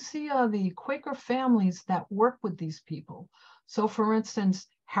 what you see are the Quaker families that work with these people. So for instance,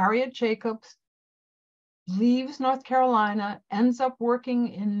 Harriet Jacobs leaves North Carolina, ends up working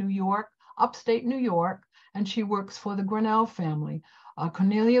in New York, upstate New York, and she works for the Grinnell family.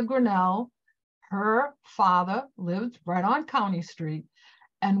 Cornelia Grinnell, her father lived right on County Street.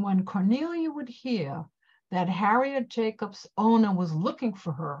 And when Cornelia would hear that Harriet Jacobs' owner was looking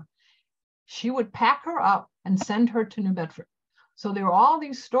for her, she would pack her up and send her to New Bedford. So there are all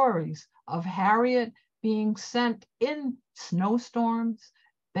these stories of Harriet being sent in snowstorms,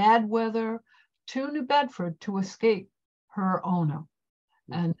 bad weather, to New Bedford to escape her owner.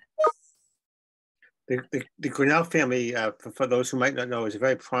 And the Grinnell family, for those who might not know, is a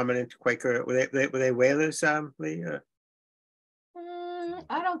very prominent Quaker. Were they whalers, Lee?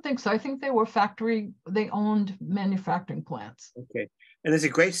 I don't think so. I think they were they owned manufacturing plants. Okay. And there's a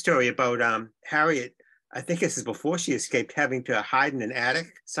great story about Harriet. I think this is before she escaped, having to hide in an attic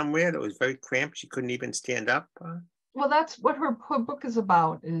somewhere that was very cramped. She couldn't even stand up. Well, that's what her book is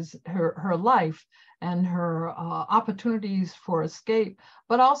about, is her life and her opportunities for escape,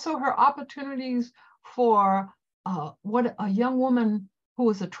 but also her opportunities for what a young woman who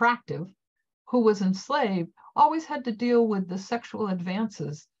was attractive, who was enslaved, always had to deal with the sexual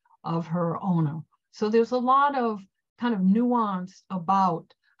advances of her owner. So there's a lot of kind of nuance about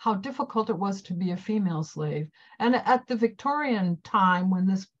how difficult it was to be a female slave. And at the Victorian time, when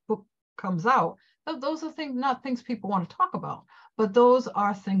this book comes out, those are not things people want to talk about, but those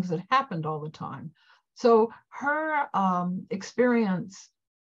are things that happened all the time. So her experience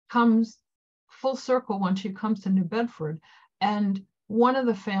comes full circle when she comes to New Bedford. And one of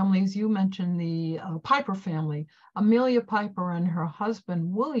the families, you mentioned the Piper family, Amelia Piper and her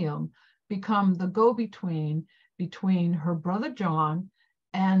husband, William, become the go-between between her brother, John,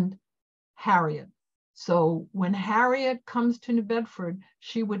 and Harriet. So when Harriet comes to New Bedford,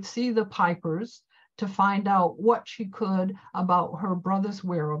 she would see the Pipers to find out what she could about her brother's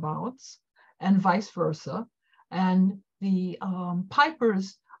whereabouts and vice versa. And the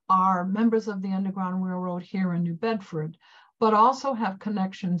Pipers are members of the Underground Railroad here in New Bedford, but also have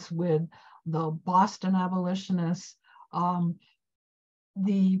connections with the Boston abolitionists.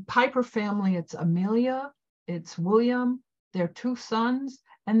 The Piper family, it's Amelia, it's William, their two sons,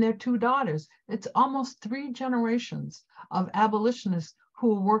 and their two daughters. It's almost 3 generations of abolitionists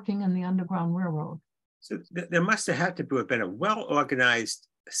who were working in the Underground Railroad. So there must have had to have been a well-organized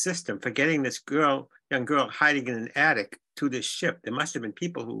system for getting this young girl hiding in an attic to this ship? There must have been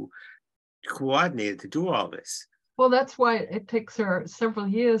people who coordinated to do all this. Well, that's why it takes her several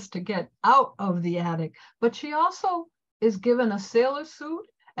years to get out of the attic. But she also is given a sailor suit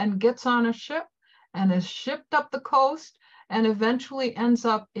and gets on a ship and is shipped up the coast and eventually ends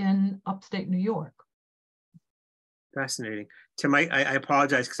up in upstate New York. Fascinating. Tim, I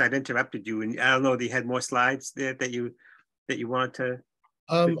apologize because I've interrupted you, and I don't know if you had more slides there that you wanted to.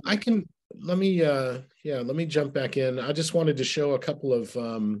 I can, let me jump back in. I just wanted to show a couple of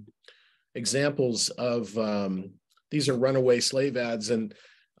examples of these are runaway slave ads, and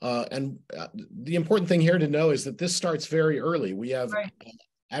the important thing here to know is that this starts very early. We have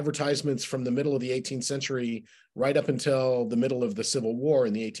advertisements from the middle of the 18th century right up until the middle of the Civil War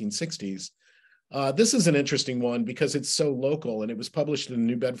in the 1860s. This is an interesting one because it's so local, and it was published in a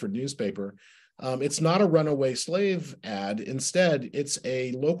New Bedford newspaper. It's not a runaway slave ad. Instead, it's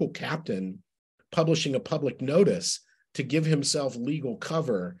a local captain publishing a public notice to give himself legal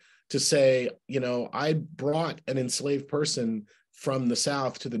cover to say, you know, I brought an enslaved person from the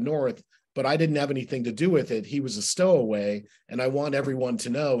South to the North, but I didn't have anything to do with it. He was a stowaway, and I want everyone to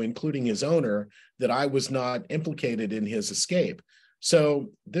know, including his owner, that I was not implicated in his escape. So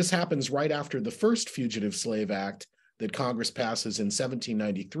this happens right after the first Fugitive Slave Act that Congress passes in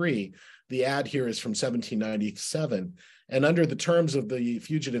 1793. The ad here is from 1797. And under the terms of the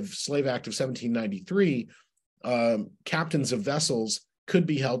Fugitive Slave Act of 1793, captains of vessels could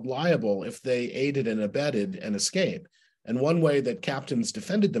be held liable if they aided and abetted an escape. And one way that captains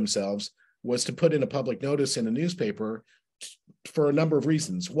defended themselves was to put in a public notice in a newspaper for a number of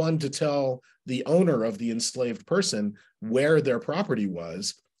reasons. One, to tell the owner of the enslaved person where their property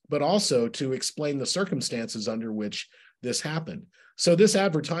was, but also to explain the circumstances under which this happened. So this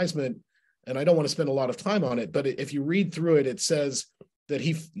advertisement, and I don't want to spend a lot of time on it, but if you read through it, it says that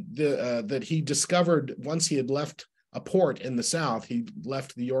he discovered, once he had left a port in the South, he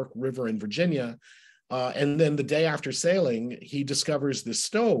left the York River in Virginia, and then the day after sailing, he discovers this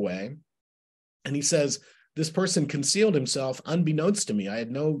stowaway, and he says, this person concealed himself unbeknownst to me. I had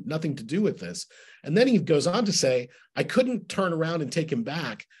nothing to do with this. And then he goes on to say, I couldn't turn around and take him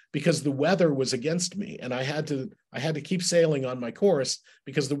back because the weather was against me. And I had to keep sailing on my course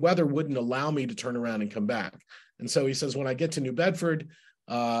because the weather wouldn't allow me to turn around and come back. And so he says, when I get to New Bedford,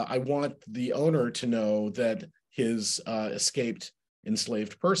 I want the owner to know that his escaped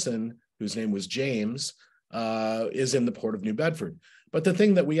enslaved person, whose name was James, is in the port of New Bedford. But the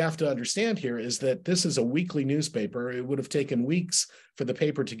thing that we have to understand here is that this is a weekly newspaper. It would have taken weeks for the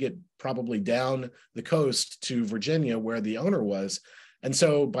paper to get probably down the coast to Virginia where the owner was. And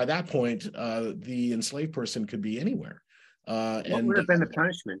so by that point, the enslaved person could be anywhere. What would have been the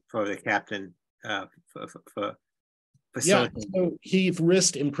punishment for the captain for yeah, so he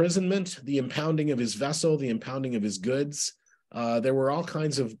risked imprisonment, the impounding of his vessel, the impounding of his goods. There were all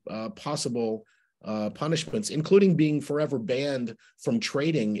kinds of possible punishments, including being forever banned from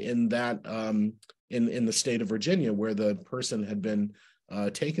trading in that in the state of Virginia where the person had been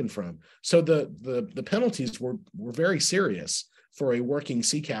taken from. So the penalties were very serious for a working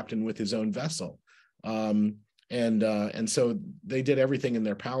sea captain with his own vessel, and so they did everything in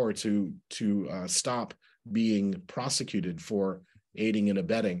their power to stop being prosecuted for aiding and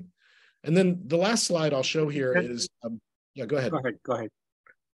abetting. And then the last slide I'll show here is yeah, go ahead. Go ahead.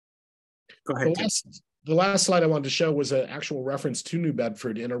 The last slide I wanted to show was an actual reference to New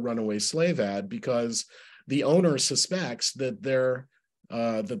Bedford in a runaway slave ad, because the owner suspects that their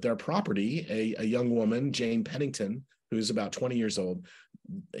property, a young woman, Jane Pennington, who's about 20 years old,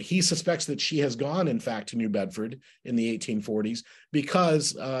 he suspects that she has gone, in fact, to New Bedford in the 1840s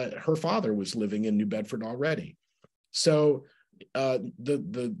because her father was living in New Bedford already. So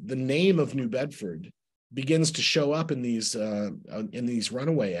the name of New Bedford begins to show up in these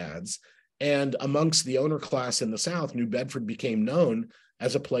runaway ads. And amongst the owner class in the South, New Bedford became known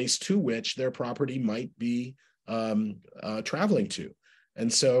as a place to which their property might be traveling to.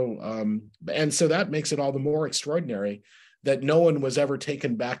 And so that makes it all the more extraordinary that no one was ever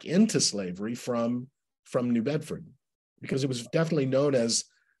taken back into slavery from New Bedford, because it was definitely known as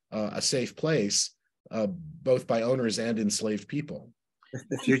a safe place, both by owners and enslaved people.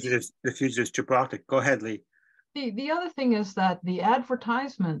 The fugitives Gibraltar. Go ahead, Lee. The other thing is that the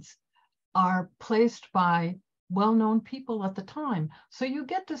advertisements are placed by well-known people at the time. So you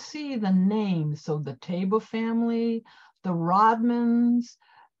get to see the names. So the Tabor family, the Rodmans,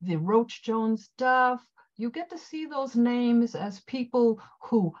 the Roach Jones Duff, you get to see those names as people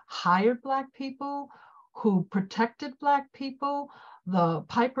who hired Black people, who protected Black people, The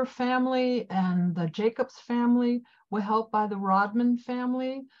Piper family and the Jacobs family were helped by the Rodman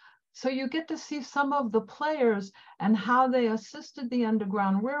family. So you get to see some of the players and how they assisted the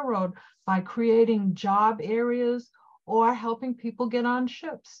Underground Railroad by creating job areas or helping people get on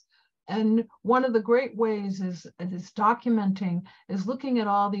ships. And one of the great ways is documenting, is looking at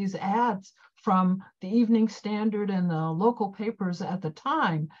all these ads from the Evening Standard and the local papers at the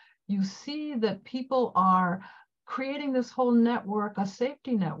time. You see that people are creating this whole network, a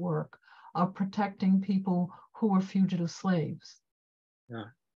safety network of protecting people who were fugitive slaves. Yeah.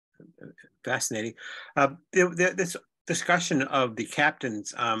 Fascinating. This discussion of the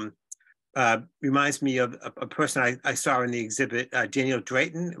captains reminds me of a person I saw in the exhibit, Daniel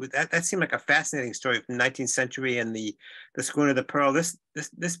Drayton. That seemed like a fascinating story from the 19th century and the schooner the Pearl. This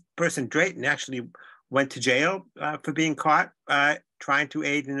person, Drayton, actually went to jail for being caught trying to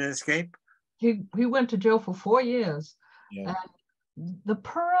aid in an escape. He went to jail for 4 years. Yeah. And the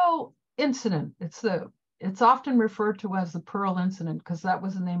Pearl incident, it's often referred to as the Pearl incident because that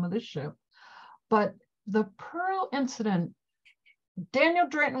was the name of the ship. But the Pearl incident, Daniel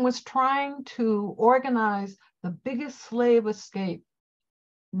Drayton was trying to organize the biggest slave escape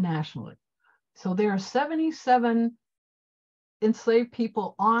nationally. So there are 77 enslaved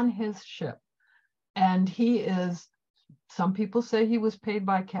people on his ship. And some people say he was paid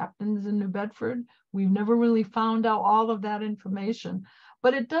by captains in New Bedford. We've never really found out all of that information.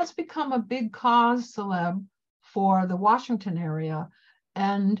 But it does become a big cause celeb for the Washington area.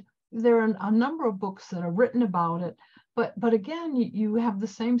 And there are a number of books that are written about it. But again, you have the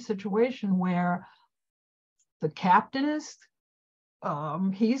same situation where the captain is,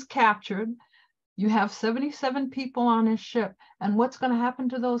 he's captured. You have 77 people on his ship. And what's going to happen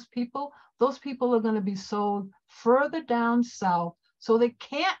to those people? Those people are going to be sold further down south so they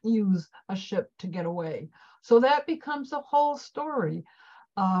can't use a ship to get away. So that becomes a whole story.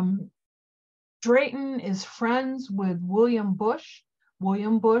 Drayton is friends with William Bush.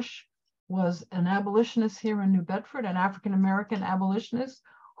 William Bush was an abolitionist here in New Bedford, an African-American abolitionist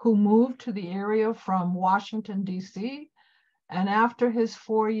who moved to the area from Washington, D.C. And after his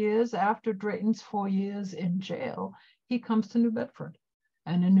 4 years, after Drayton's 4 years in jail, he comes to New Bedford.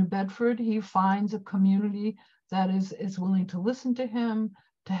 And in New Bedford, he finds a community that is willing to listen to him,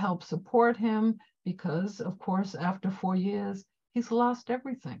 to help support him, because, of course, after 4 years, he's lost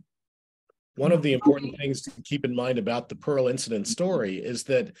everything. One of the important things to keep in mind about the Pearl incident story is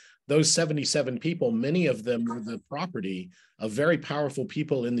that those 77 people, many of them were the property of very powerful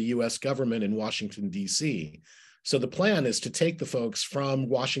people in the U.S. government in Washington, D.C. So the plan is to take the folks from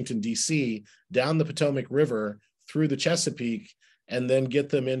Washington, D.C. down the Potomac River through the Chesapeake and then get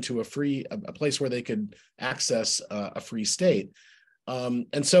them into a place where they could access a free state.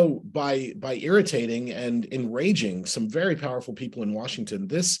 And so by irritating and enraging some very powerful people in Washington,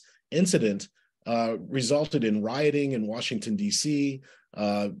 this incident resulted in rioting in Washington, D.C.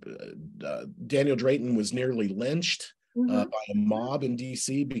 Daniel Drayton was nearly lynched by a mob in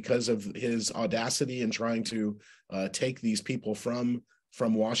D.C. because of his audacity in trying to take these people from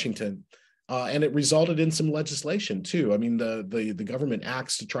Washington. And it resulted in some legislation too. I mean, the government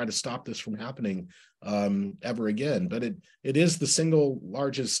acts to try to stop this from happening ever again. But it is the single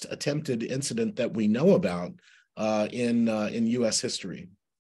largest attempted incident that we know about in U.S. history.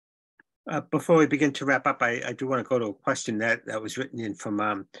 Before we begin to wrap up, I do want to go to a question that was written in from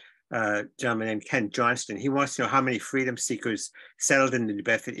a gentleman named Ken Johnston. He wants to know how many freedom seekers settled in the New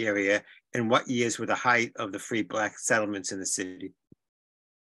Bedford area and what years were the height of the free Black settlements in the city.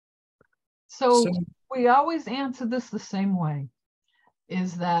 So we always answer this the same way,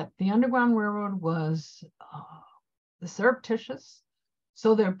 is that the Underground Railroad was surreptitious.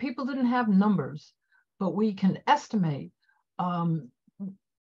 So people didn't have numbers, but we can estimate.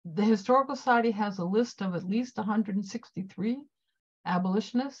 The Historical Society has a list of at least 163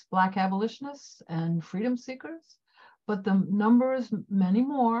 abolitionists, Black abolitionists and freedom seekers, but the number is many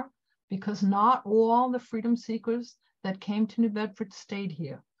more because not all the freedom seekers that came to New Bedford stayed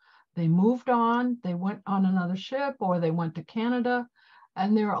here. They moved on, they went on another ship, or they went to Canada.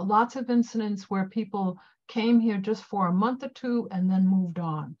 And there are lots of incidents where people came here just for a month or two and then moved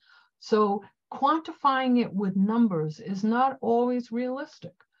on. So quantifying it with numbers is not always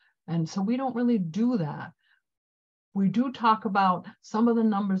realistic. And so we don't really do that. We do talk about some of the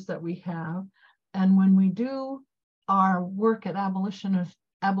numbers that we have. And when we do our work at Abolition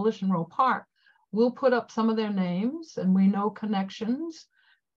Row Park, we'll put up some of their names, and we know connections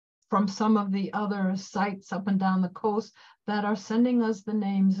from some of the other sites up and down the coast that are sending us the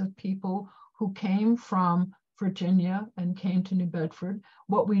names of people who came from Virginia and came to New Bedford,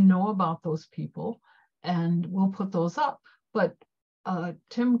 what we know about those people, and we'll put those up. But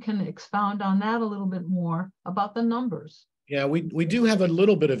Tim can expound on that a little bit more about the numbers. Yeah, we do have a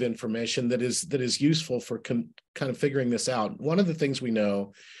little bit of information that is useful for kind of figuring this out. One of the things we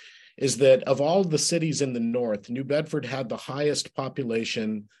know is that of all the cities in the north, New Bedford had the highest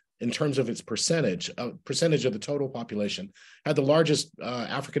population in terms of its percentage of the total population, had the largest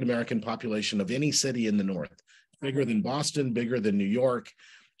African-American population of any city in the north, bigger than Boston, bigger than New York,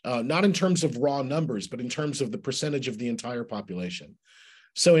 not in terms of raw numbers, but in terms of the percentage of the entire population.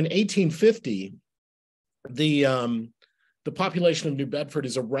 So in 1850, the population of New Bedford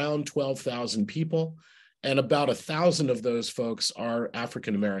is around 12,000 people, and about 1,000 of those folks are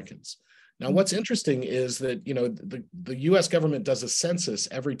African Americans. Now, what's interesting is that, you know, the US government does a census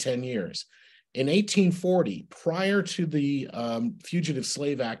every 10 years. In 1840, prior to the Fugitive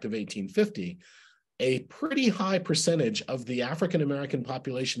Slave Act of 1850, a pretty high percentage of the African American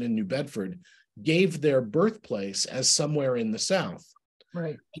population in New Bedford gave their birthplace as somewhere in the South.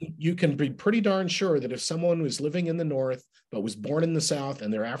 Right. You can be pretty darn sure that if someone was living in the North but was born in the South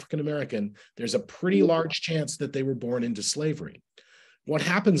and they're African American, there's a pretty large chance that they were born into slavery. What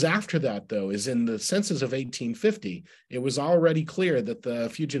happens after that, though, is in the census of 1850, it was already clear that the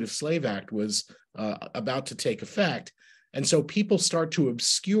Fugitive Slave Act was about to take effect. And so people start to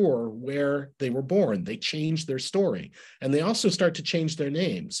obscure where they were born. They change their story. And they also start to change their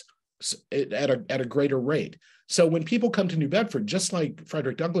names at a greater rate. So when people come to New Bedford, just like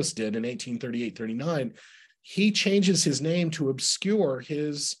Frederick Douglass did in 1838-39, he changes his name to obscure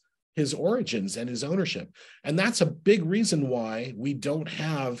his origins and his ownership. And that's a big reason why we don't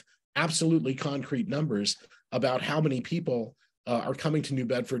have absolutely concrete numbers about how many people are coming to New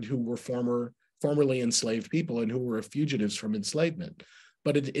Bedford who were formerly enslaved people and who were fugitives from enslavement.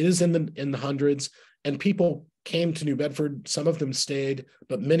 But it is in the hundreds, and people came to New Bedford. Some of them stayed,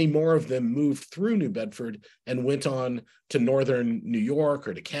 but many more of them moved through New Bedford and went on to northern New York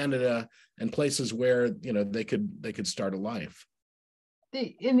or to Canada and places where, you know, they could start a life.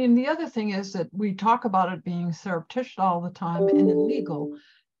 The other thing is that we talk about it being surreptitious all the time and illegal.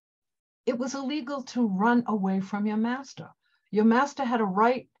 It was illegal to run away from your master. Your master had a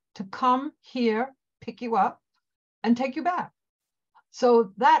right to come here, pick you up, and take you back.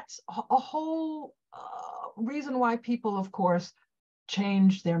 So that's a whole reason why people, of course,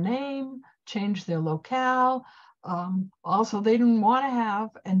 changed their name, changed their locale. Also, they didn't want to have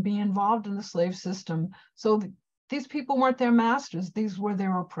and be involved in the slave system. So these people weren't their masters. These were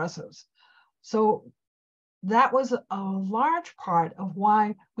their oppressors. So that was a large part of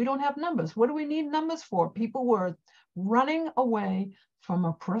why we don't have numbers. What do we need numbers for? People were running away from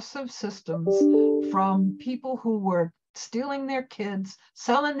oppressive systems, from people who were stealing their kids,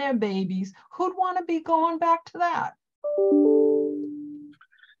 selling their babies. Who'd want to be going back to that?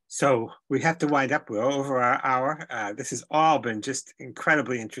 So we have to wind up. We're over our hour. This has all been just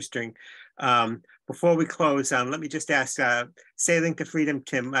incredibly interesting. Before we close, let me just ask, Sailing to Freedom,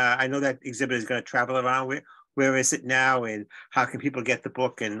 Tim, I know that exhibit is going to travel around. Where is it now, and how can people get the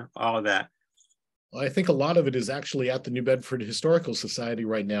book and all of that? Well, I think a lot of it is actually at the New Bedford Historical Society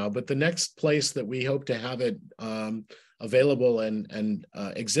right now, but the next place that we hope to have it available and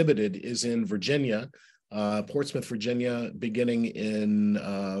exhibited is in Virginia, Portsmouth, Virginia, beginning in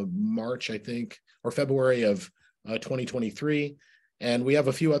March, I think, or February of 2023. And we have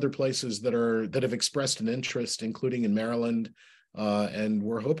a few other places that have expressed an interest, including in Maryland. And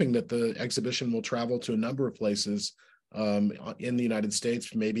we're hoping that the exhibition will travel to a number of places in the United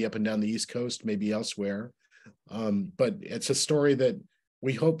States, maybe up and down the East Coast, maybe elsewhere. But it's a story that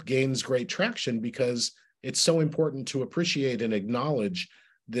we hope gains great traction because it's so important to appreciate and acknowledge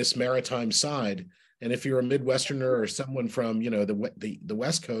this maritime side. And if you're a Midwesterner or someone from, you know, the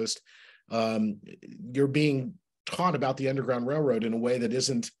West Coast, you're being taught about the Underground Railroad in a way that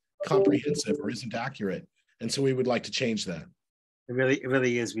isn't comprehensive or isn't accurate. And so we would like to change that. It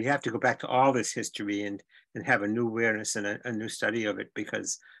really is. We have to go back to all this history and have a new awareness and a new study of it,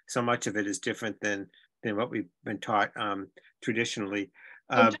 because so much of it is different than what we've been taught traditionally.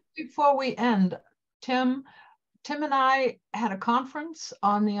 So just before we end, Tim and I had a conference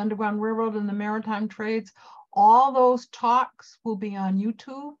on the Underground Railroad and the maritime trades. All those talks will be on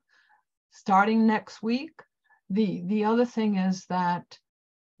YouTube starting next week. The other thing is that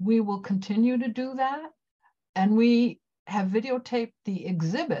we will continue to do that, and we have videotaped the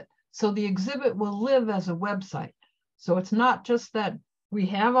exhibit. So the exhibit will live as a website. So it's not just that we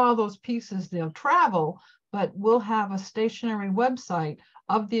have all those pieces, they'll travel, but we'll have a stationary website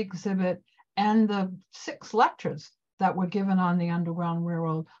of the exhibit and the 6 lectures that were given on the Underground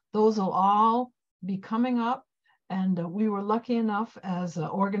Railroad. Those will all be coming up, And we were lucky enough as an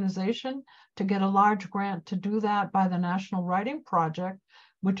organization to get a large grant to do that by the National Writing Project,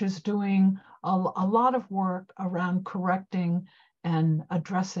 which is doing a lot of work around correcting and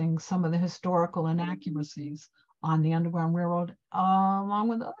addressing some of the historical inaccuracies on the Underground Railroad, along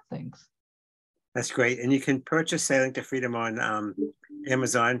with other things. That's great. And you can purchase Sailing to Freedom on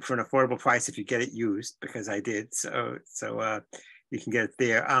Amazon for an affordable price if you get it used, because I did. So you can get it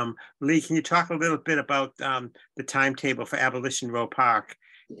there. Lee, can you talk a little bit about the timetable for Abolition Row Park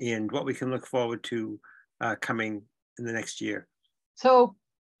and what we can look forward to coming in the next year? So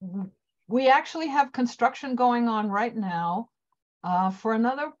we actually have construction going on right now for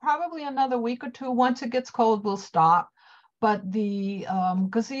probably another week or two. Once it gets cold, we'll stop. But the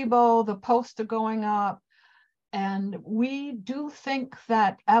gazebo, the posts are going up. And we do think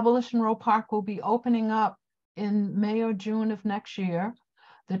that Abolition Row Park will be opening up in May or June of next year.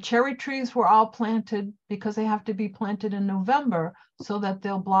 The cherry trees were all planted because they have to be planted in November so that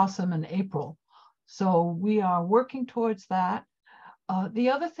they'll blossom in April. So we are working towards that. The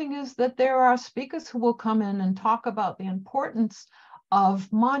other thing is that there are speakers who will come in and talk about the importance of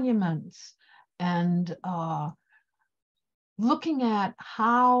monuments and looking at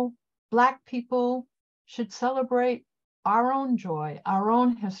how Black people should celebrate our own joy, our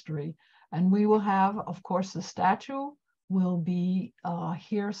own history. And we will have, of course, the statue will be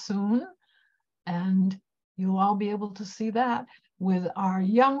here soon. And you'll all be able to see that with our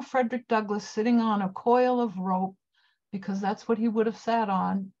young Frederick Douglass sitting on a coil of rope, because that's what he would have sat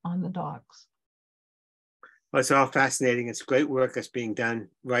on the docks. Well, it's all fascinating. It's great work that's being done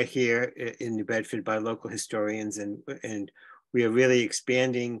right here in New Bedford by local historians. And we are really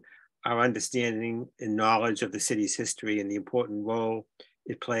expanding our understanding and knowledge of the city's history and the important role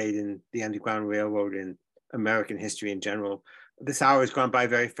it played in the Underground Railroad and American history in general. This hour has gone by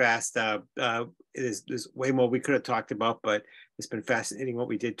very fast. There's way more we could have talked about, but it's been fascinating what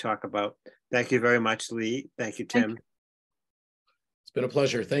we did talk about. Thank you very much, Lee. Thank you, Tim. It's been a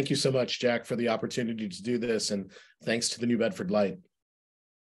pleasure. Thank you so much, Jack, for the opportunity to do this. And thanks to the New Bedford Light.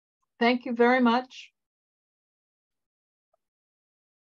 Thank you very much.